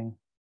thickening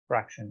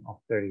fraction of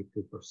 32%.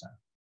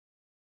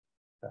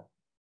 So,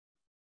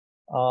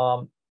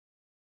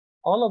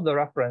 all of the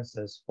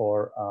references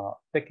for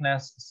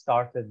thickness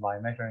started by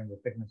measuring the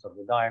thickness of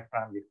the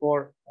diaphragm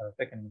before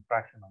thickening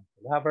fraction on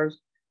cadavers,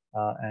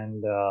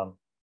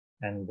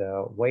 and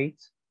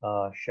weight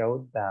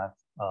showed that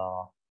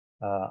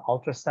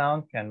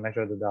ultrasound can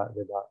measure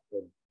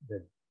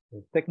the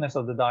thickness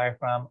of the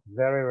diaphragm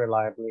very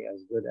reliably,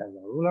 as good as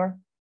a ruler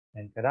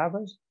in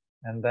cadavers.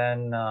 And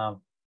then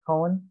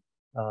Cohen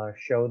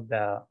showed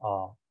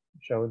on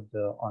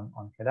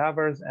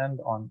cadavers and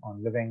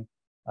on living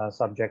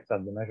subjects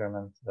that the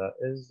measurement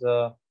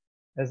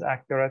is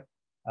accurate,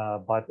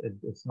 but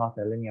it's not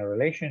a linear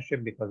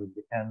relationship because it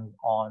depends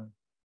on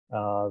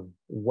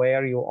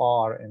where you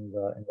are in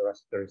the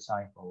respiratory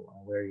cycle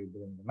and where you're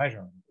doing the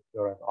measurement. If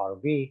you're at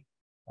RV,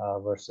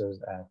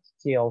 versus at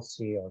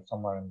TLC or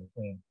somewhere in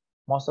between.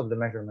 Most of the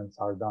measurements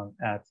are done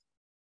at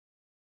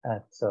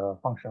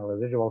functional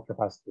residual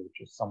capacity,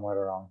 which is somewhere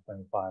around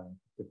 25 and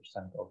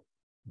 50% of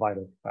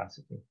vital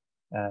capacity.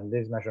 And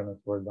these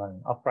measurements were done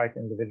in upright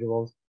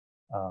individuals,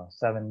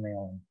 7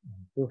 male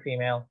and 2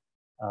 female,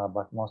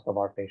 but most of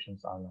our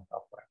patients are not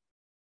upright.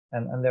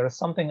 And there is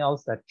something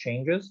else that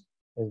changes,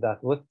 is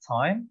that with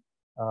time,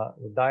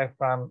 the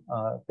diaphragm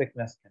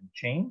thickness can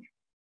change.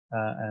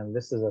 And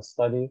this is a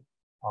study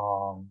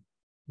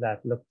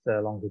that looked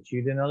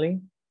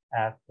longitudinally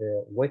at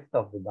the width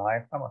of the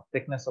diaphragm, or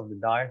thickness of the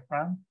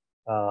diaphragm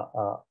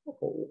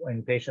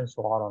in patients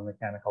who are on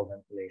mechanical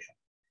ventilation.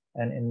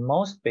 And in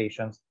most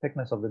patients,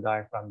 thickness of the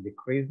diaphragm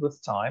decreased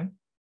with time.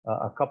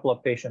 A couple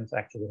of patients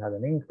actually had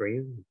an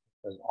increase, which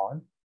was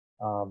odd,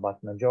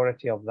 but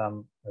majority of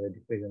them had a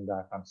decrease in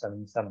diaphragm,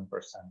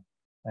 77%,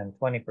 and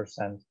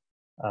 20%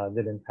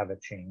 didn't have a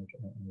change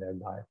in their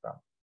diaphragm.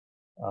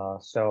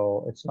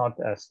 So it's not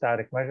a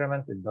static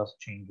measurement, it does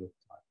change with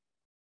time.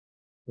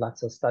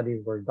 Lots of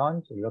studies were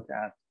done to look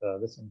at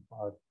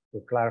to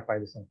clarify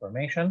this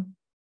information.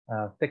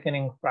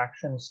 Thickening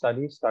fraction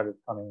studies started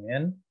coming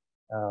in,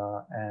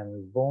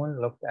 and Boone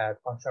looked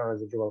at functional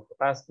residual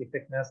capacity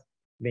thickness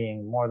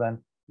being more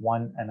than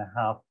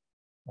 1.5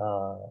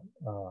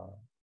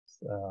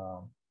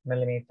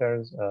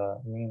 millimeters,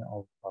 mean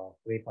of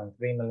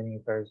 3.3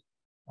 millimeters,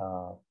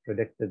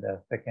 predicted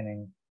a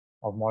thickening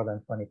of more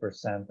than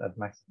 20% at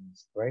maximum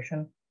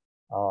inspiration.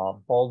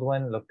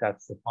 Baldwin looked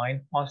at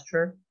supine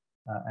posture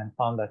and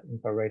found that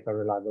inter-rater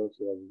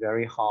reliability was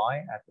very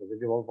high at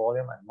residual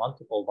volume and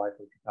multiple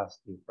vital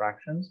capacity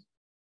fractions.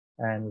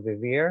 And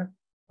Vivier,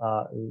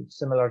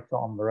 similar to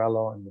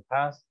Umbrello in the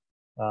past,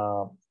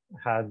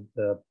 had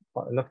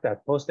looked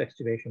at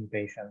post-extubation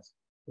patients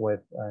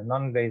with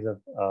non-invasive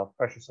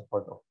pressure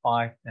support of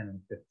 5, 10,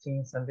 and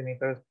 15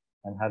 centimeters,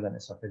 and had an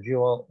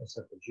esophageal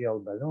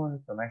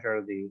balloon to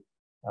measure the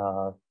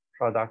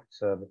product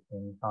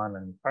between time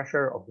and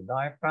pressure of the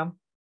diaphragm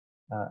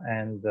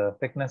and the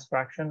thickness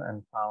fraction,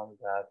 and found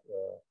that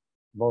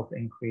both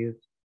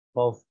increased,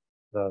 both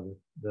the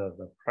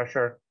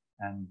pressure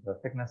and the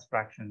thickness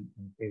fraction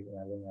increased in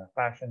a linear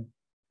fashion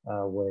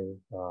with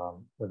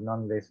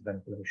non-invasive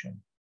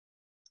ventilation.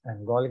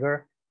 And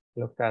Golger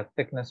looked at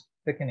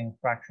thickening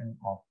fraction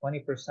of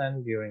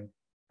 20% during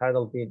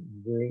tidal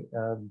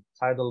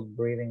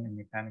breathing in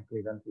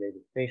mechanically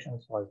ventilated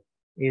patients. Was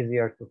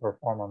easier to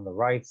perform on the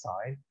right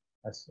side,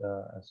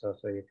 so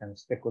you can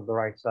stick with the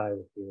right side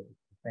if you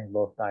think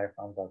both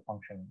diaphragms are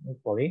functioning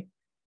equally.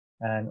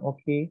 And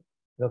Oki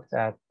looked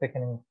at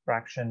thickening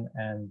fraction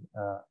and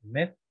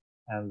MIP,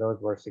 and those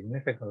were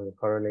significantly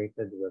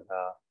correlated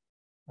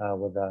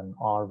with an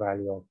R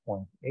value of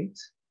 0.8.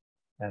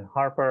 And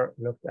Harper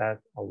looked at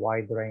a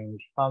wide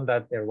range, found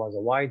that there was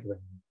a wide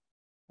range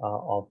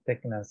of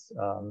thickness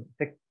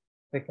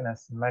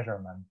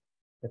measurement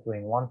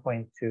between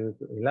 1.2 to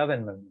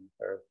 11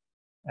 millimeters,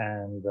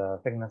 and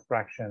thickness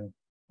fraction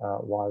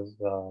was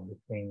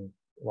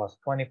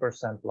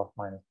 20% plus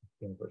minus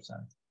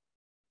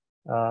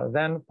 15%.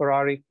 Then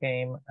Ferrari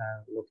came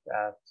and looked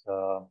at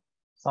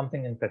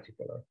something in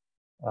particular.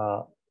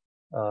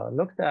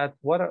 Looked at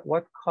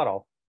what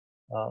cutoff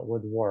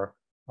would work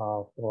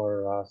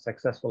for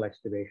successful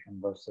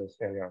extubation versus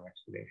failure of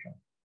extubation.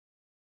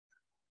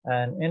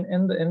 And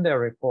in their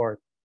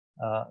report,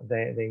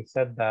 they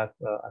said that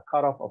a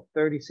cutoff of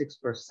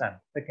 36%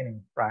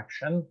 thickening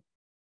fraction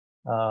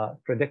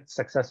predicts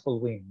successful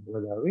weaning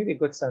with a really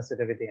good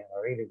sensitivity and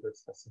a really good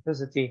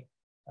specificity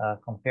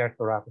compared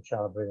to rapid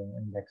shallow breathing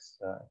index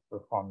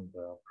performed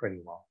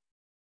pretty well.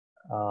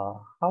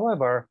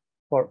 However,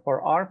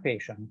 for our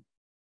patient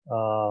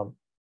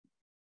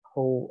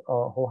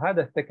who had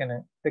a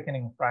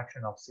thickening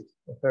fraction of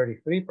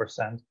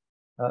 33%,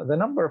 the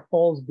number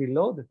falls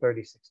below the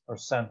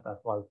 36% that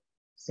was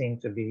seen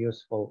to be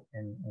useful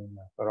in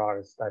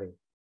Ferrari's study.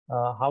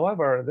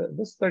 However,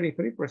 this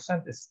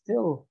 33% is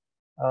still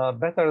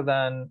better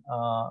than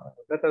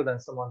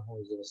someone who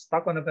is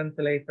stuck on a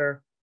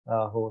ventilator,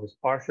 who is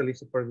partially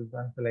supported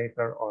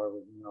ventilator, or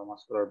with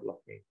neuromuscular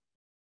blockade.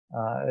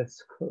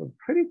 It's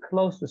pretty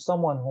close to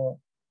someone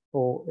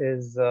who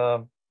is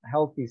a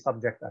healthy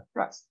subject at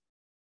rest.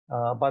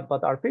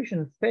 But our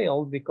patient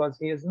failed because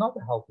he is not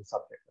a healthy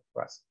subject at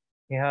rest.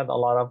 He had a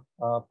lot of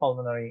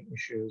pulmonary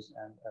issues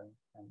and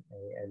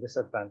a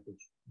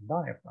disadvantaged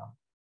diaphragm.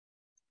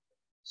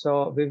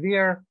 So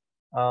Vivier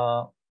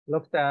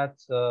looked at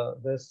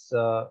this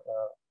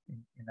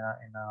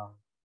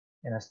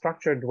in a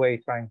structured way,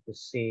 trying to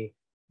see,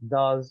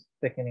 does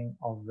thickening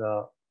of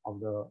the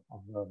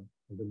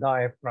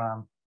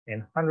diaphragm in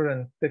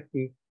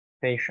 150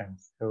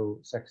 patients who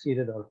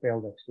succeeded or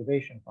failed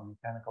extubation from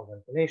mechanical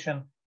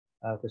ventilation,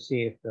 to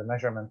see if the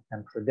measurement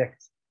can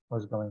predict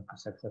who's going to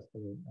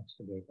successfully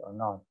extubate or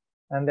not.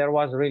 And there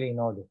was really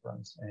no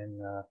difference in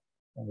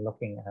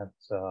looking at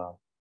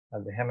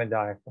the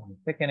hemidiaphragm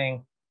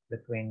thickening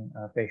between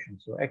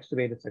patients who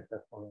extubated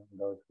successfully and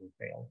those who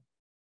failed.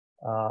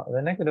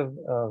 The negative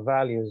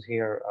values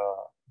here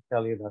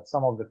tell you that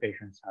some of the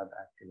patients had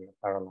actually a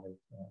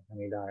paralyzed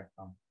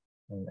hemidiaphragm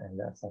in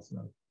the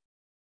assessment.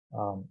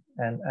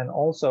 And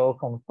also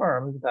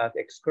confirmed that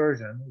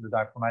excursion, the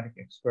diaphragmatic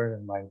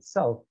excursion by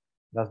itself,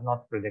 does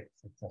not predict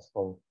success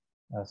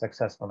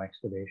from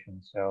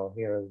extubation. So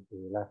here is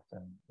the left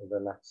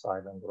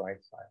side and the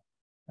right side,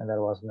 and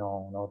there was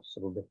no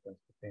noticeable difference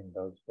between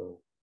those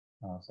who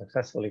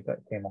successfully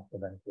came off the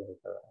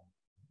ventilator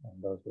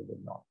and those who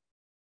did not.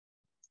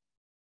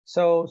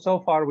 So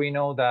far we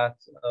know that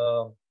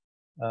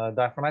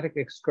diaphragmatic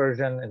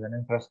excursion is an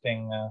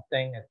interesting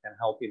thing. It can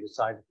help you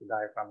decide if the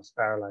diaphragm is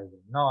paralyzed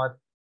or not,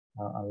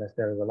 unless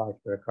there is a large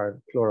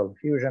pleural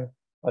effusion,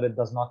 but it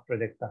does not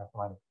predict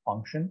diaphragmatic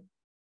function.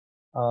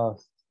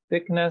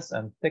 Thickness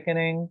and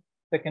thickening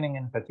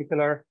in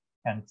particular,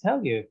 can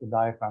tell you if the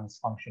diaphragm is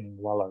functioning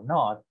well or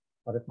not,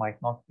 but it might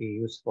not be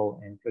useful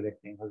in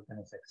predicting who's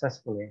going to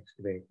successfully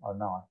extubate or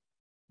not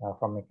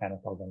from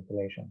mechanical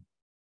ventilation.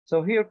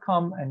 So here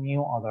come a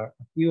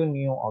few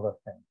new other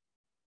things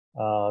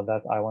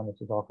that I wanted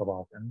to talk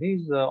about, and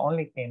these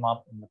only came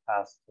up in the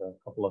past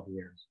couple of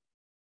years.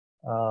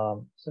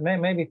 So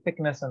maybe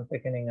thickness and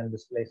thickening and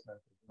displacement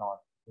is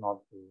not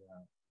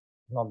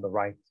the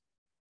right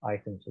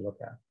item to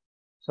look at.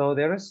 So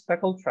there is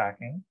speckle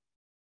tracking,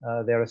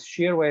 there is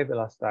shear wave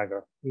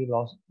elastography,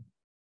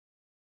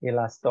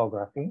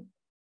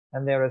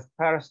 and there is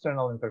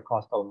parasternal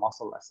intercostal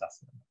muscle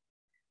assessment.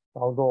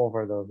 So I'll go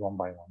over those one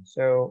by one.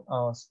 So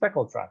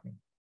speckle tracking.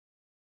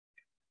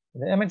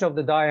 The image of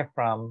the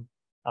diaphragm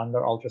under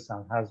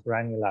ultrasound has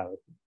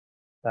granularity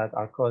that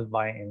are caused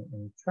by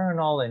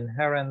internal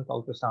inherent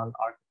ultrasound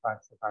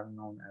artifacts that are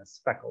known as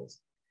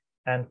speckles.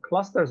 And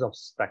clusters of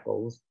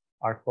speckles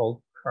are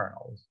called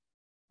kernels.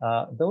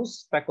 Those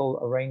speckle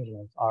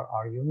arrangements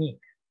are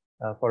unique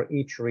for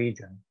each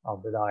region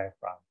of the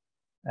diaphragm,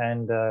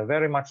 and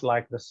very much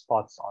like the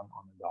spots on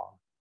a dog.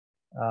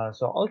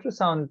 So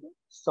ultrasound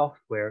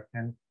software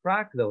can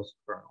track those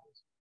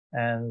kernels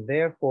and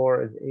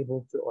therefore is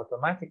able to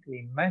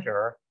automatically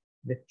measure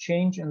the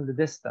change in the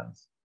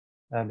distance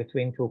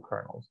between two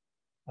kernels,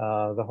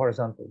 the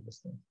horizontal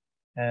distance.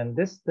 And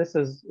this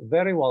is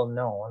very well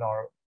known,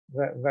 or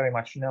very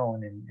much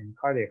known in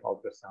cardiac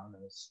ultrasound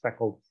as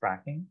speckle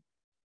tracking.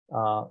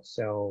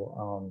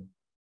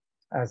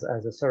 As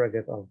a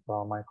surrogate of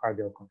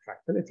myocardial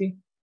contractility.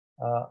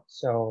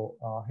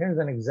 Here's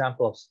an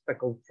example of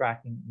speckle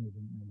tracking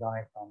using the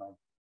diaphragm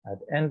at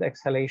end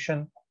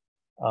exhalation,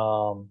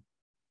 and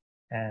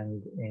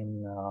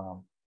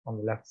on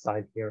the left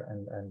side here,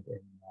 and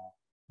in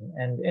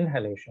end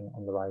inhalation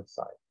on the right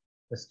side.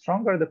 The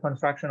stronger the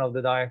contraction of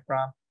the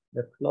diaphragm,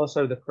 the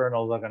closer the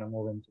kernels are going to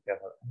move in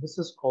together. And this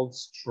is called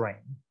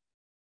strain.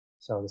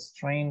 So the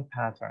strain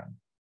pattern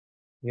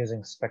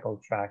using speckle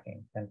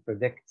tracking can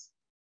predict,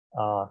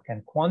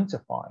 can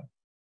quantify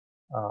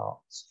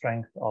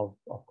strength of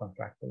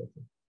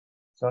contractility.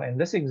 So in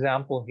this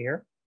example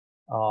here,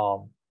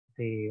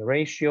 the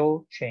ratio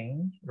of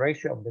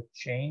the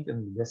change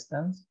in the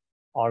distance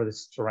or the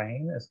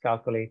strain is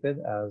calculated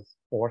as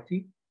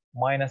 40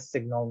 minus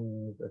signal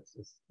means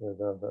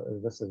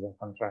this is a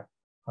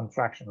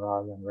contraction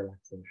rather than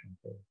relaxation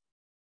phase.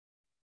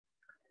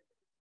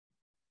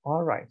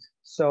 All right,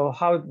 so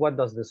what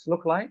does this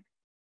look like?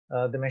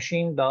 The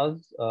machine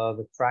does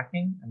the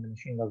tracking and the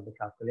machine does the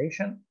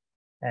calculation.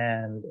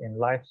 And in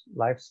live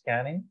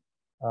scanning,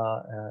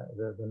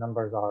 the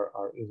numbers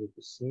are easy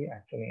to see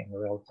actually in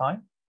real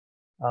time.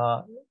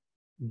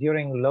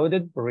 During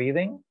loaded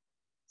breathing,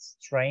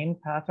 strain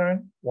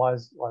pattern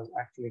was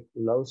actually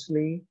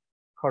closely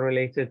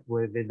correlated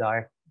with the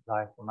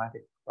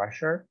diaphragmatic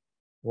pressure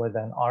with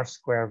an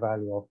R-square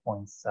value of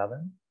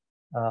 0.7.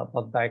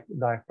 But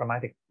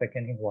diaphragmatic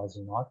thickening was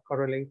not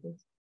correlated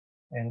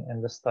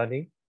in the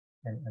study,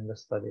 in the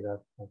study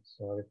that's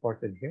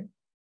reported here.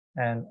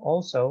 And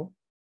also,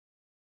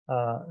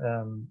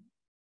 the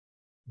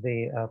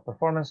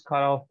performance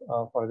cutoff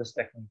for this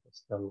technique is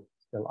still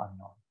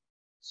unknown.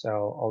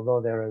 So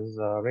although there is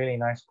a really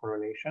nice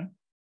correlation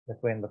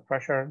between the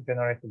pressure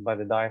generated by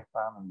the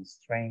diaphragm and the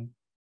strain,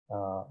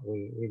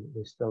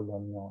 we still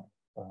don't know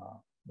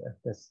if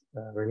this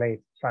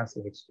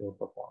translates to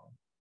performance.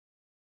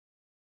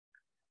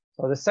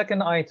 So the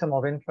second item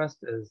of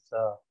interest is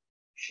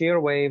shear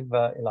wave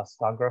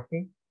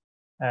elastography,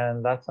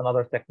 and that's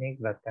another technique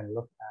that can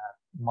look at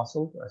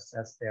muscle to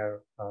assess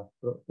their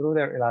through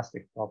their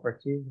elastic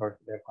properties or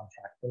their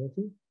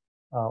contractility.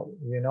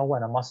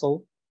 When a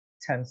muscle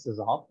tenses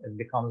up, it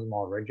becomes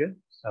more rigid,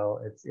 so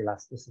its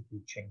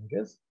elasticity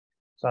changes.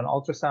 So an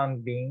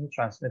ultrasound beam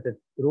transmitted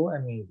through a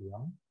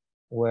medium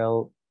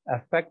will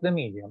affect the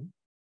medium,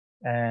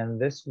 and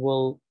this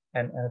will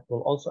and it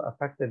will also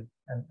affect it,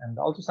 and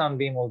the ultrasound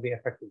beam will be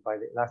affected by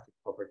the elastic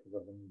properties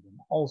of the medium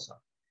also.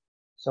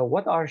 So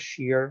what are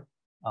shear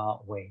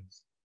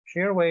waves?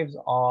 Shear waves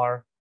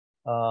are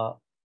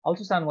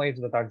ultrasound waves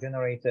that are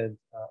generated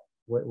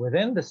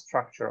within the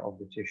structure of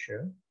the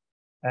tissue,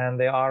 and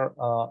they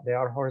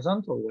are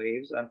horizontal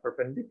waves and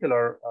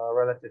perpendicular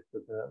relative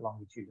to the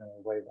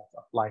longitudinal wave that's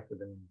applied to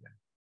the medium.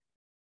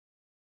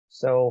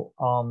 So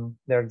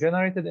they're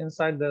generated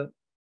inside the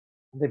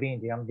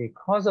medium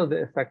because of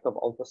the effect of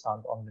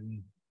ultrasound on the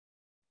medium.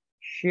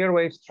 Shear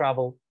waves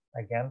travel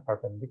again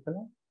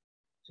perpendicular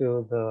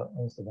to the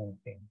incident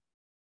beam.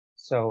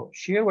 So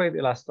shear wave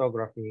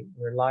elastography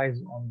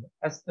relies on the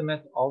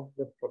estimate of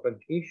the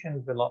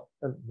propagation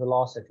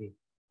velocity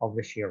of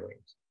the shear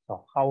waves.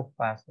 So how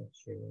fast the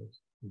shear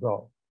waves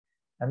go.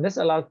 And this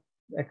allows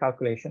a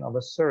calculation of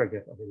a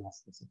surrogate of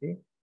elasticity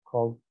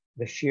called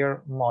the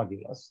shear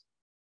modulus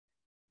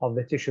of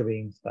the tissue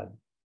being studied.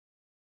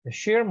 The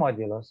shear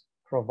modulus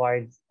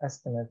provides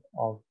estimate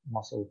of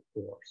muscle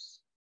force.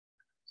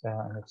 So,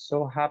 and it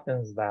so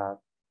happens that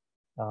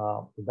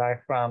the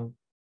diaphragm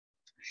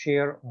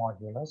shear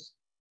modulus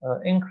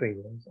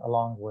increases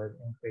along with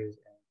increase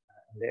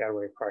in the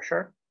airway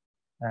pressure.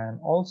 And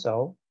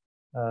also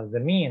the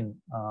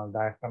mean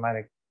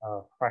diaphragmatic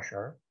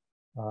pressure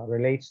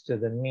relates to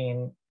the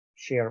mean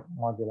shear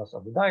modulus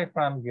of the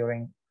diaphragm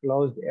during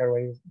closed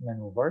airways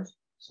maneuvers,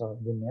 so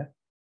the NIF,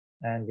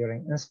 and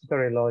during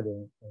inspiratory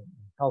loading in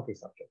healthy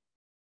subjects.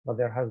 But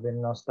there has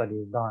been no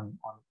studies done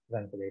on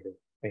ventilated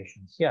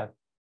patients yet.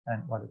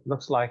 And what it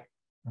looks like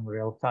in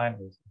real time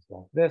is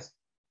like this.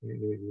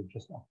 You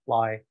just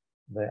apply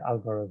the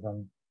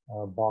algorithm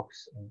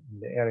box in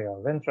the area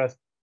of interest,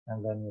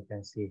 and then you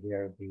can see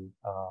here the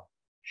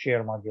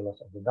shear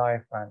modulus of the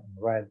diaphragm in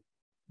red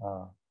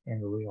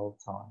in real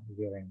time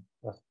during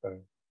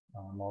respiratory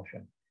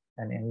motion.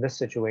 And in this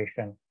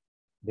situation,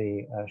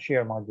 the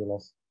shear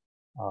modulus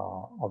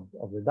of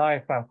the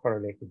diaphragm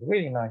correlated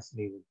really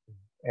nicely with the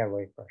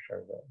airway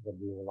pressure, the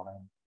blue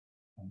line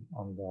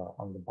on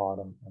the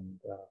bottom, and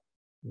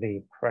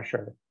the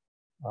pressure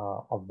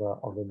of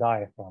the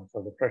diaphragm.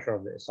 So the pressure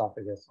of the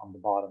esophagus on the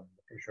bottom,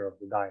 the pressure of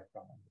the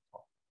diaphragm on the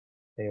top.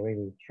 They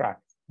really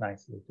tracked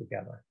nicely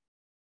together.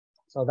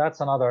 So that's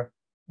another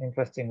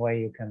interesting way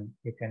you can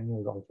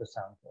use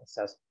ultrasound to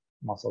assess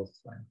muscle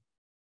strength.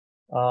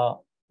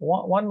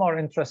 One more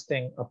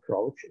interesting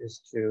approach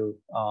is to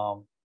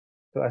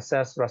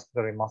assess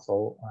respiratory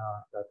muscle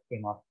that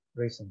came up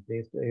recently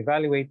is to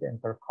evaluate the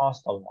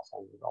intercostal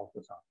muscle with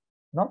ultrasound,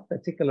 not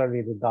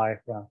particularly the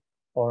diaphragm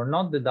or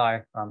not the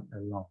diaphragm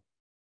alone.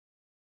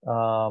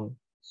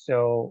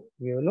 So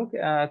you look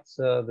at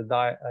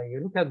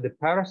the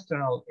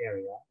parasternal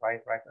area,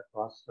 right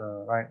across,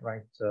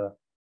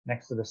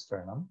 next to the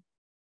sternum,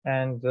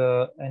 and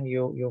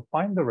you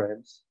find the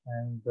ribs,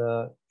 and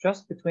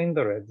just between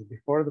the ribs,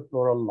 before the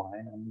pleural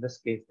line, and in this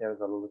case there's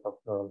a little bit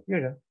of pleural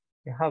effusion,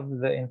 you have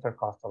the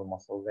intercostal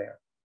muscle there.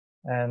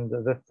 And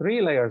the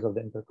three layers of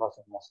the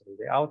intercostal muscle,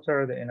 the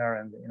outer, the inner,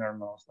 and the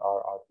innermost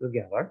are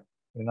together.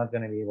 You're not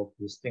going to be able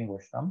to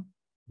distinguish them.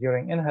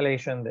 During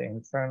inhalation, the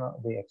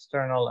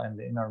external, and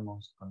the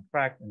innermost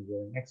contract, and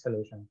during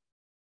exhalation,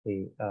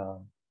 the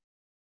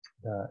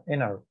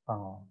inner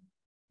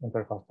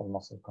intercostal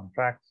muscle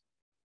contracts.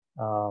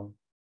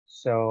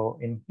 So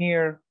in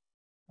here,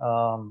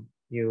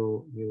 you're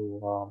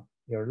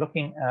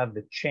looking at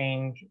the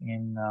change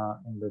in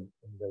the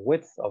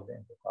width of the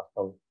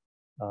intercostal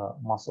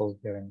muscles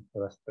during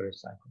the respiratory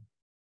cycle.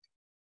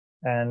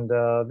 And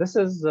this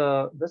has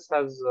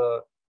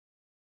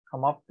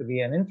come up to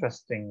be an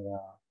interesting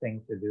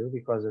thing to do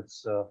because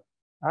it's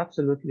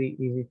absolutely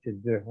easy to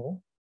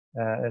do.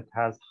 It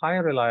has high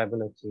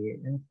reliability,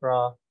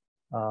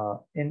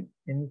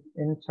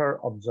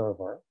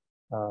 inter-observer,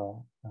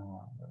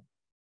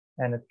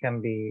 and it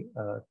can be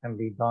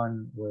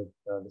done with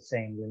the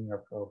same linear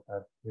probe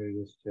that you're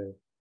used to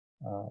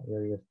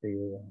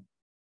using.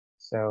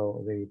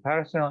 So the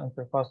parasternal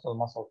intercostal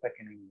muscle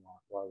thickening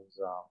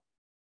was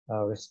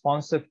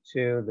responsive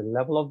to the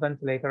level of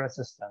ventilation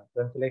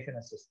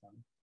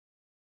assistance,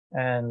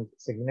 and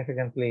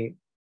significantly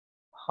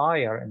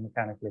higher in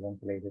mechanically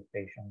ventilated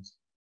patients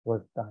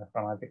with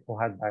who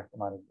had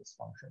diaphragmatic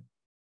dysfunction.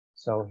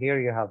 So here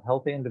you have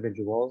healthy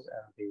individuals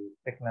and the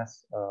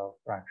thickness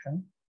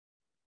fraction,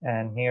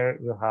 and here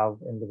you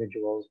have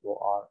individuals who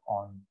are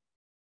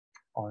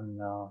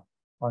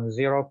on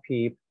 0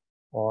 PEEP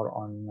or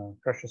on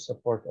pressure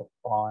support of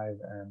 5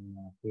 and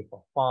PEEP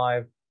of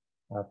 5.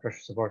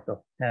 Pressure support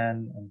of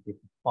 10 and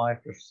PEEP of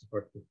 5, pressure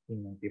support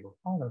 15 and PEEP of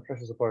 5, and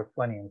pressure support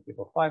 20 and PEEP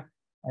of 5.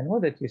 And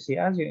with it, you see,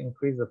 as you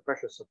increase the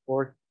pressure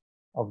support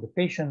of the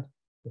patient,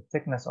 the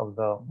thickness of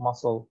the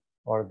muscle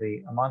or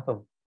the amount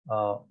of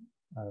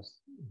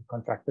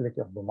contractility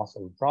of the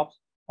muscle drops,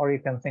 or you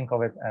can think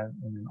of it as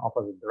in an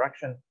opposite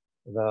direction.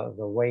 The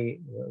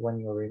way when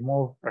you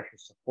remove pressure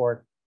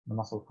support, the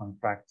muscle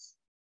contracts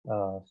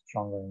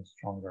stronger and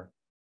stronger.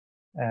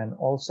 And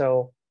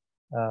also,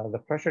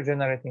 the pressure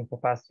generating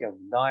capacity of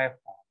the diaphragm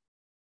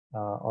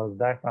or the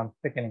diaphragm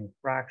thickening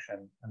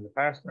fraction and the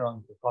parasternal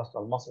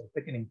intercostal muscle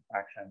thickening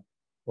fraction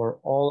were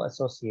all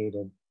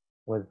associated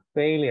with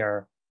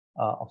failure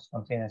of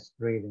spontaneous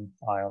breathing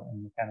style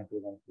in mechanically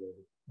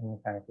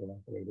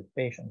ventilated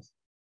patients.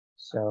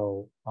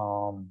 So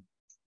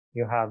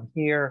you have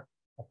here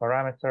a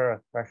parameter, a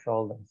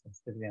threshold, and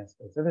sensitivity and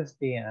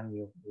specificity, and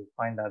you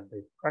find that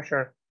the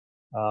pressure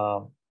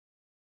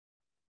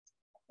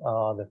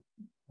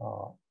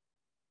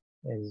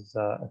is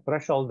a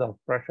threshold of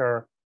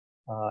pressure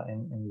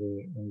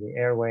in the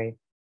airway.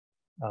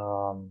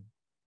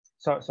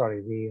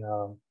 Sorry,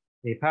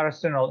 the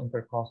parasternal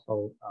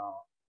intercostal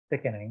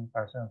thickening,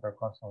 parasternal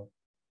intercostal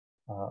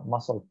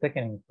muscle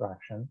thickening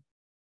fraction.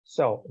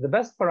 So the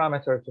best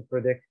parameter to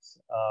predict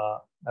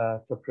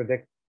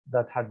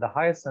that had the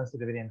highest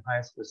sensitivity and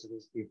highest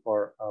specificity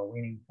for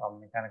weaning from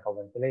mechanical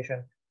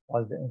ventilation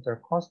was the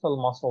intercostal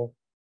muscle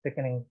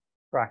thickening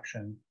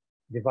fraction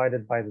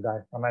divided by the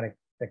diaphragmatic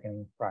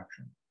thickening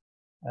fraction.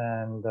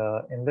 And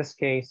in this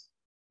case,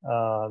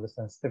 the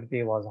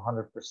sensitivity was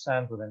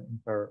 100%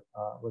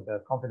 with a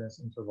confidence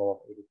interval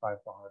of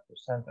 85 to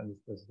 100%, and the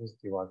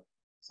specificity was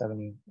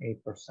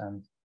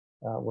 78%,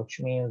 which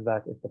means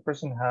that if the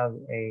person has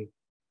a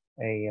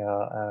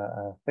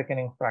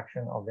thickening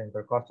fraction of the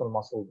intercostal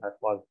muscle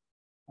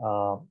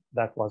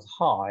that was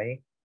high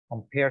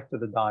compared to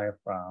the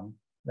diaphragm,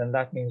 then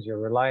that means you're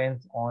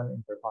reliant on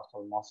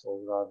intercostal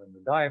muscle rather than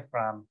the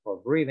diaphragm for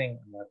breathing,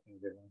 and that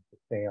means you're going to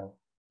fail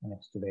in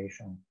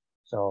extubation.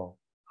 So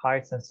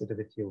high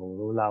sensitivity will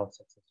rule out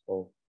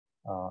successful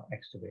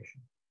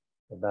extubation.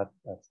 So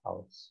that's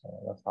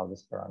how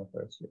this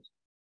parameter is used.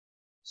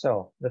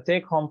 So the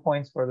take-home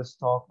points for this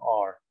talk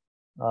are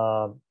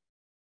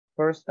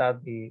first,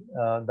 that the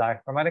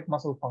diaphragmatic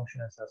muscle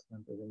function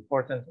assessment is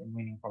important in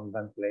weaning from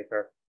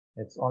ventilator.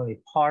 It's only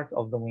part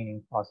of the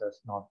weaning process,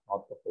 not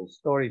the full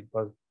story,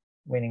 because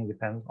weaning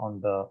depends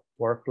on the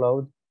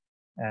workload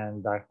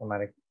and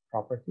diaphragmatic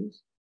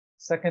properties.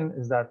 Second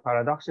is that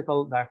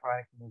paradoxical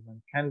diaphragmatic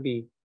movement can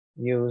be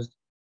used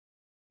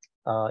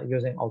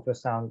using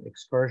ultrasound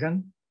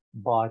excursion,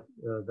 but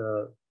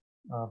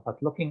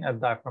looking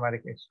at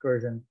diaphragmatic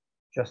excursion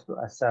just to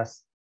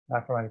assess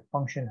diaphragmatic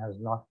function has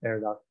not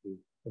turned out to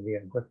be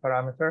a good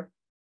parameter.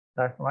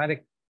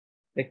 Diaphragmatic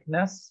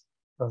thickness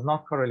does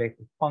not correlate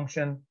with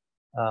function,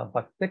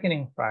 but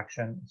thickening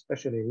fraction,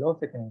 especially low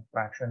thickening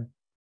fraction,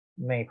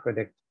 may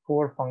predict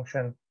poor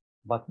function,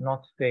 but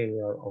not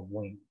failure of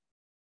weaning.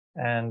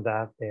 And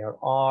that there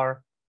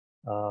are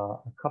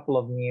a couple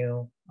of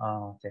new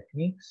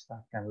techniques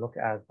that can look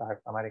at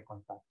diaphragmatic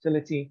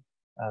contractility,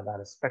 that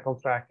is speckle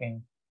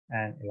tracking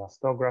and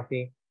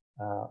elastography.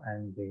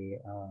 And the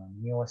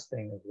newest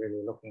thing is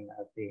really looking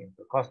at the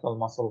intercostal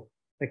muscle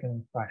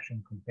thickening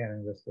fraction,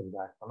 comparing this to the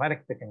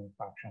diaphragmatic thickening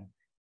fraction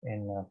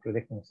in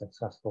predicting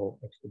successful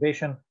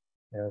extubation.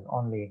 There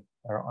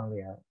are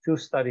only 2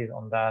 studies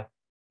on that,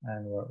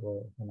 and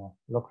we'll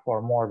look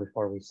for more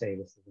before we say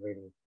this is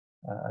really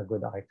a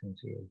good item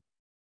to use.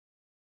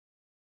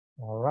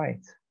 All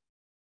right.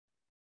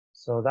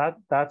 So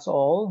that's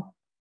all.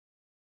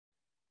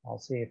 I'll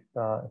see if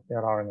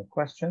there are any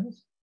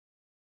questions.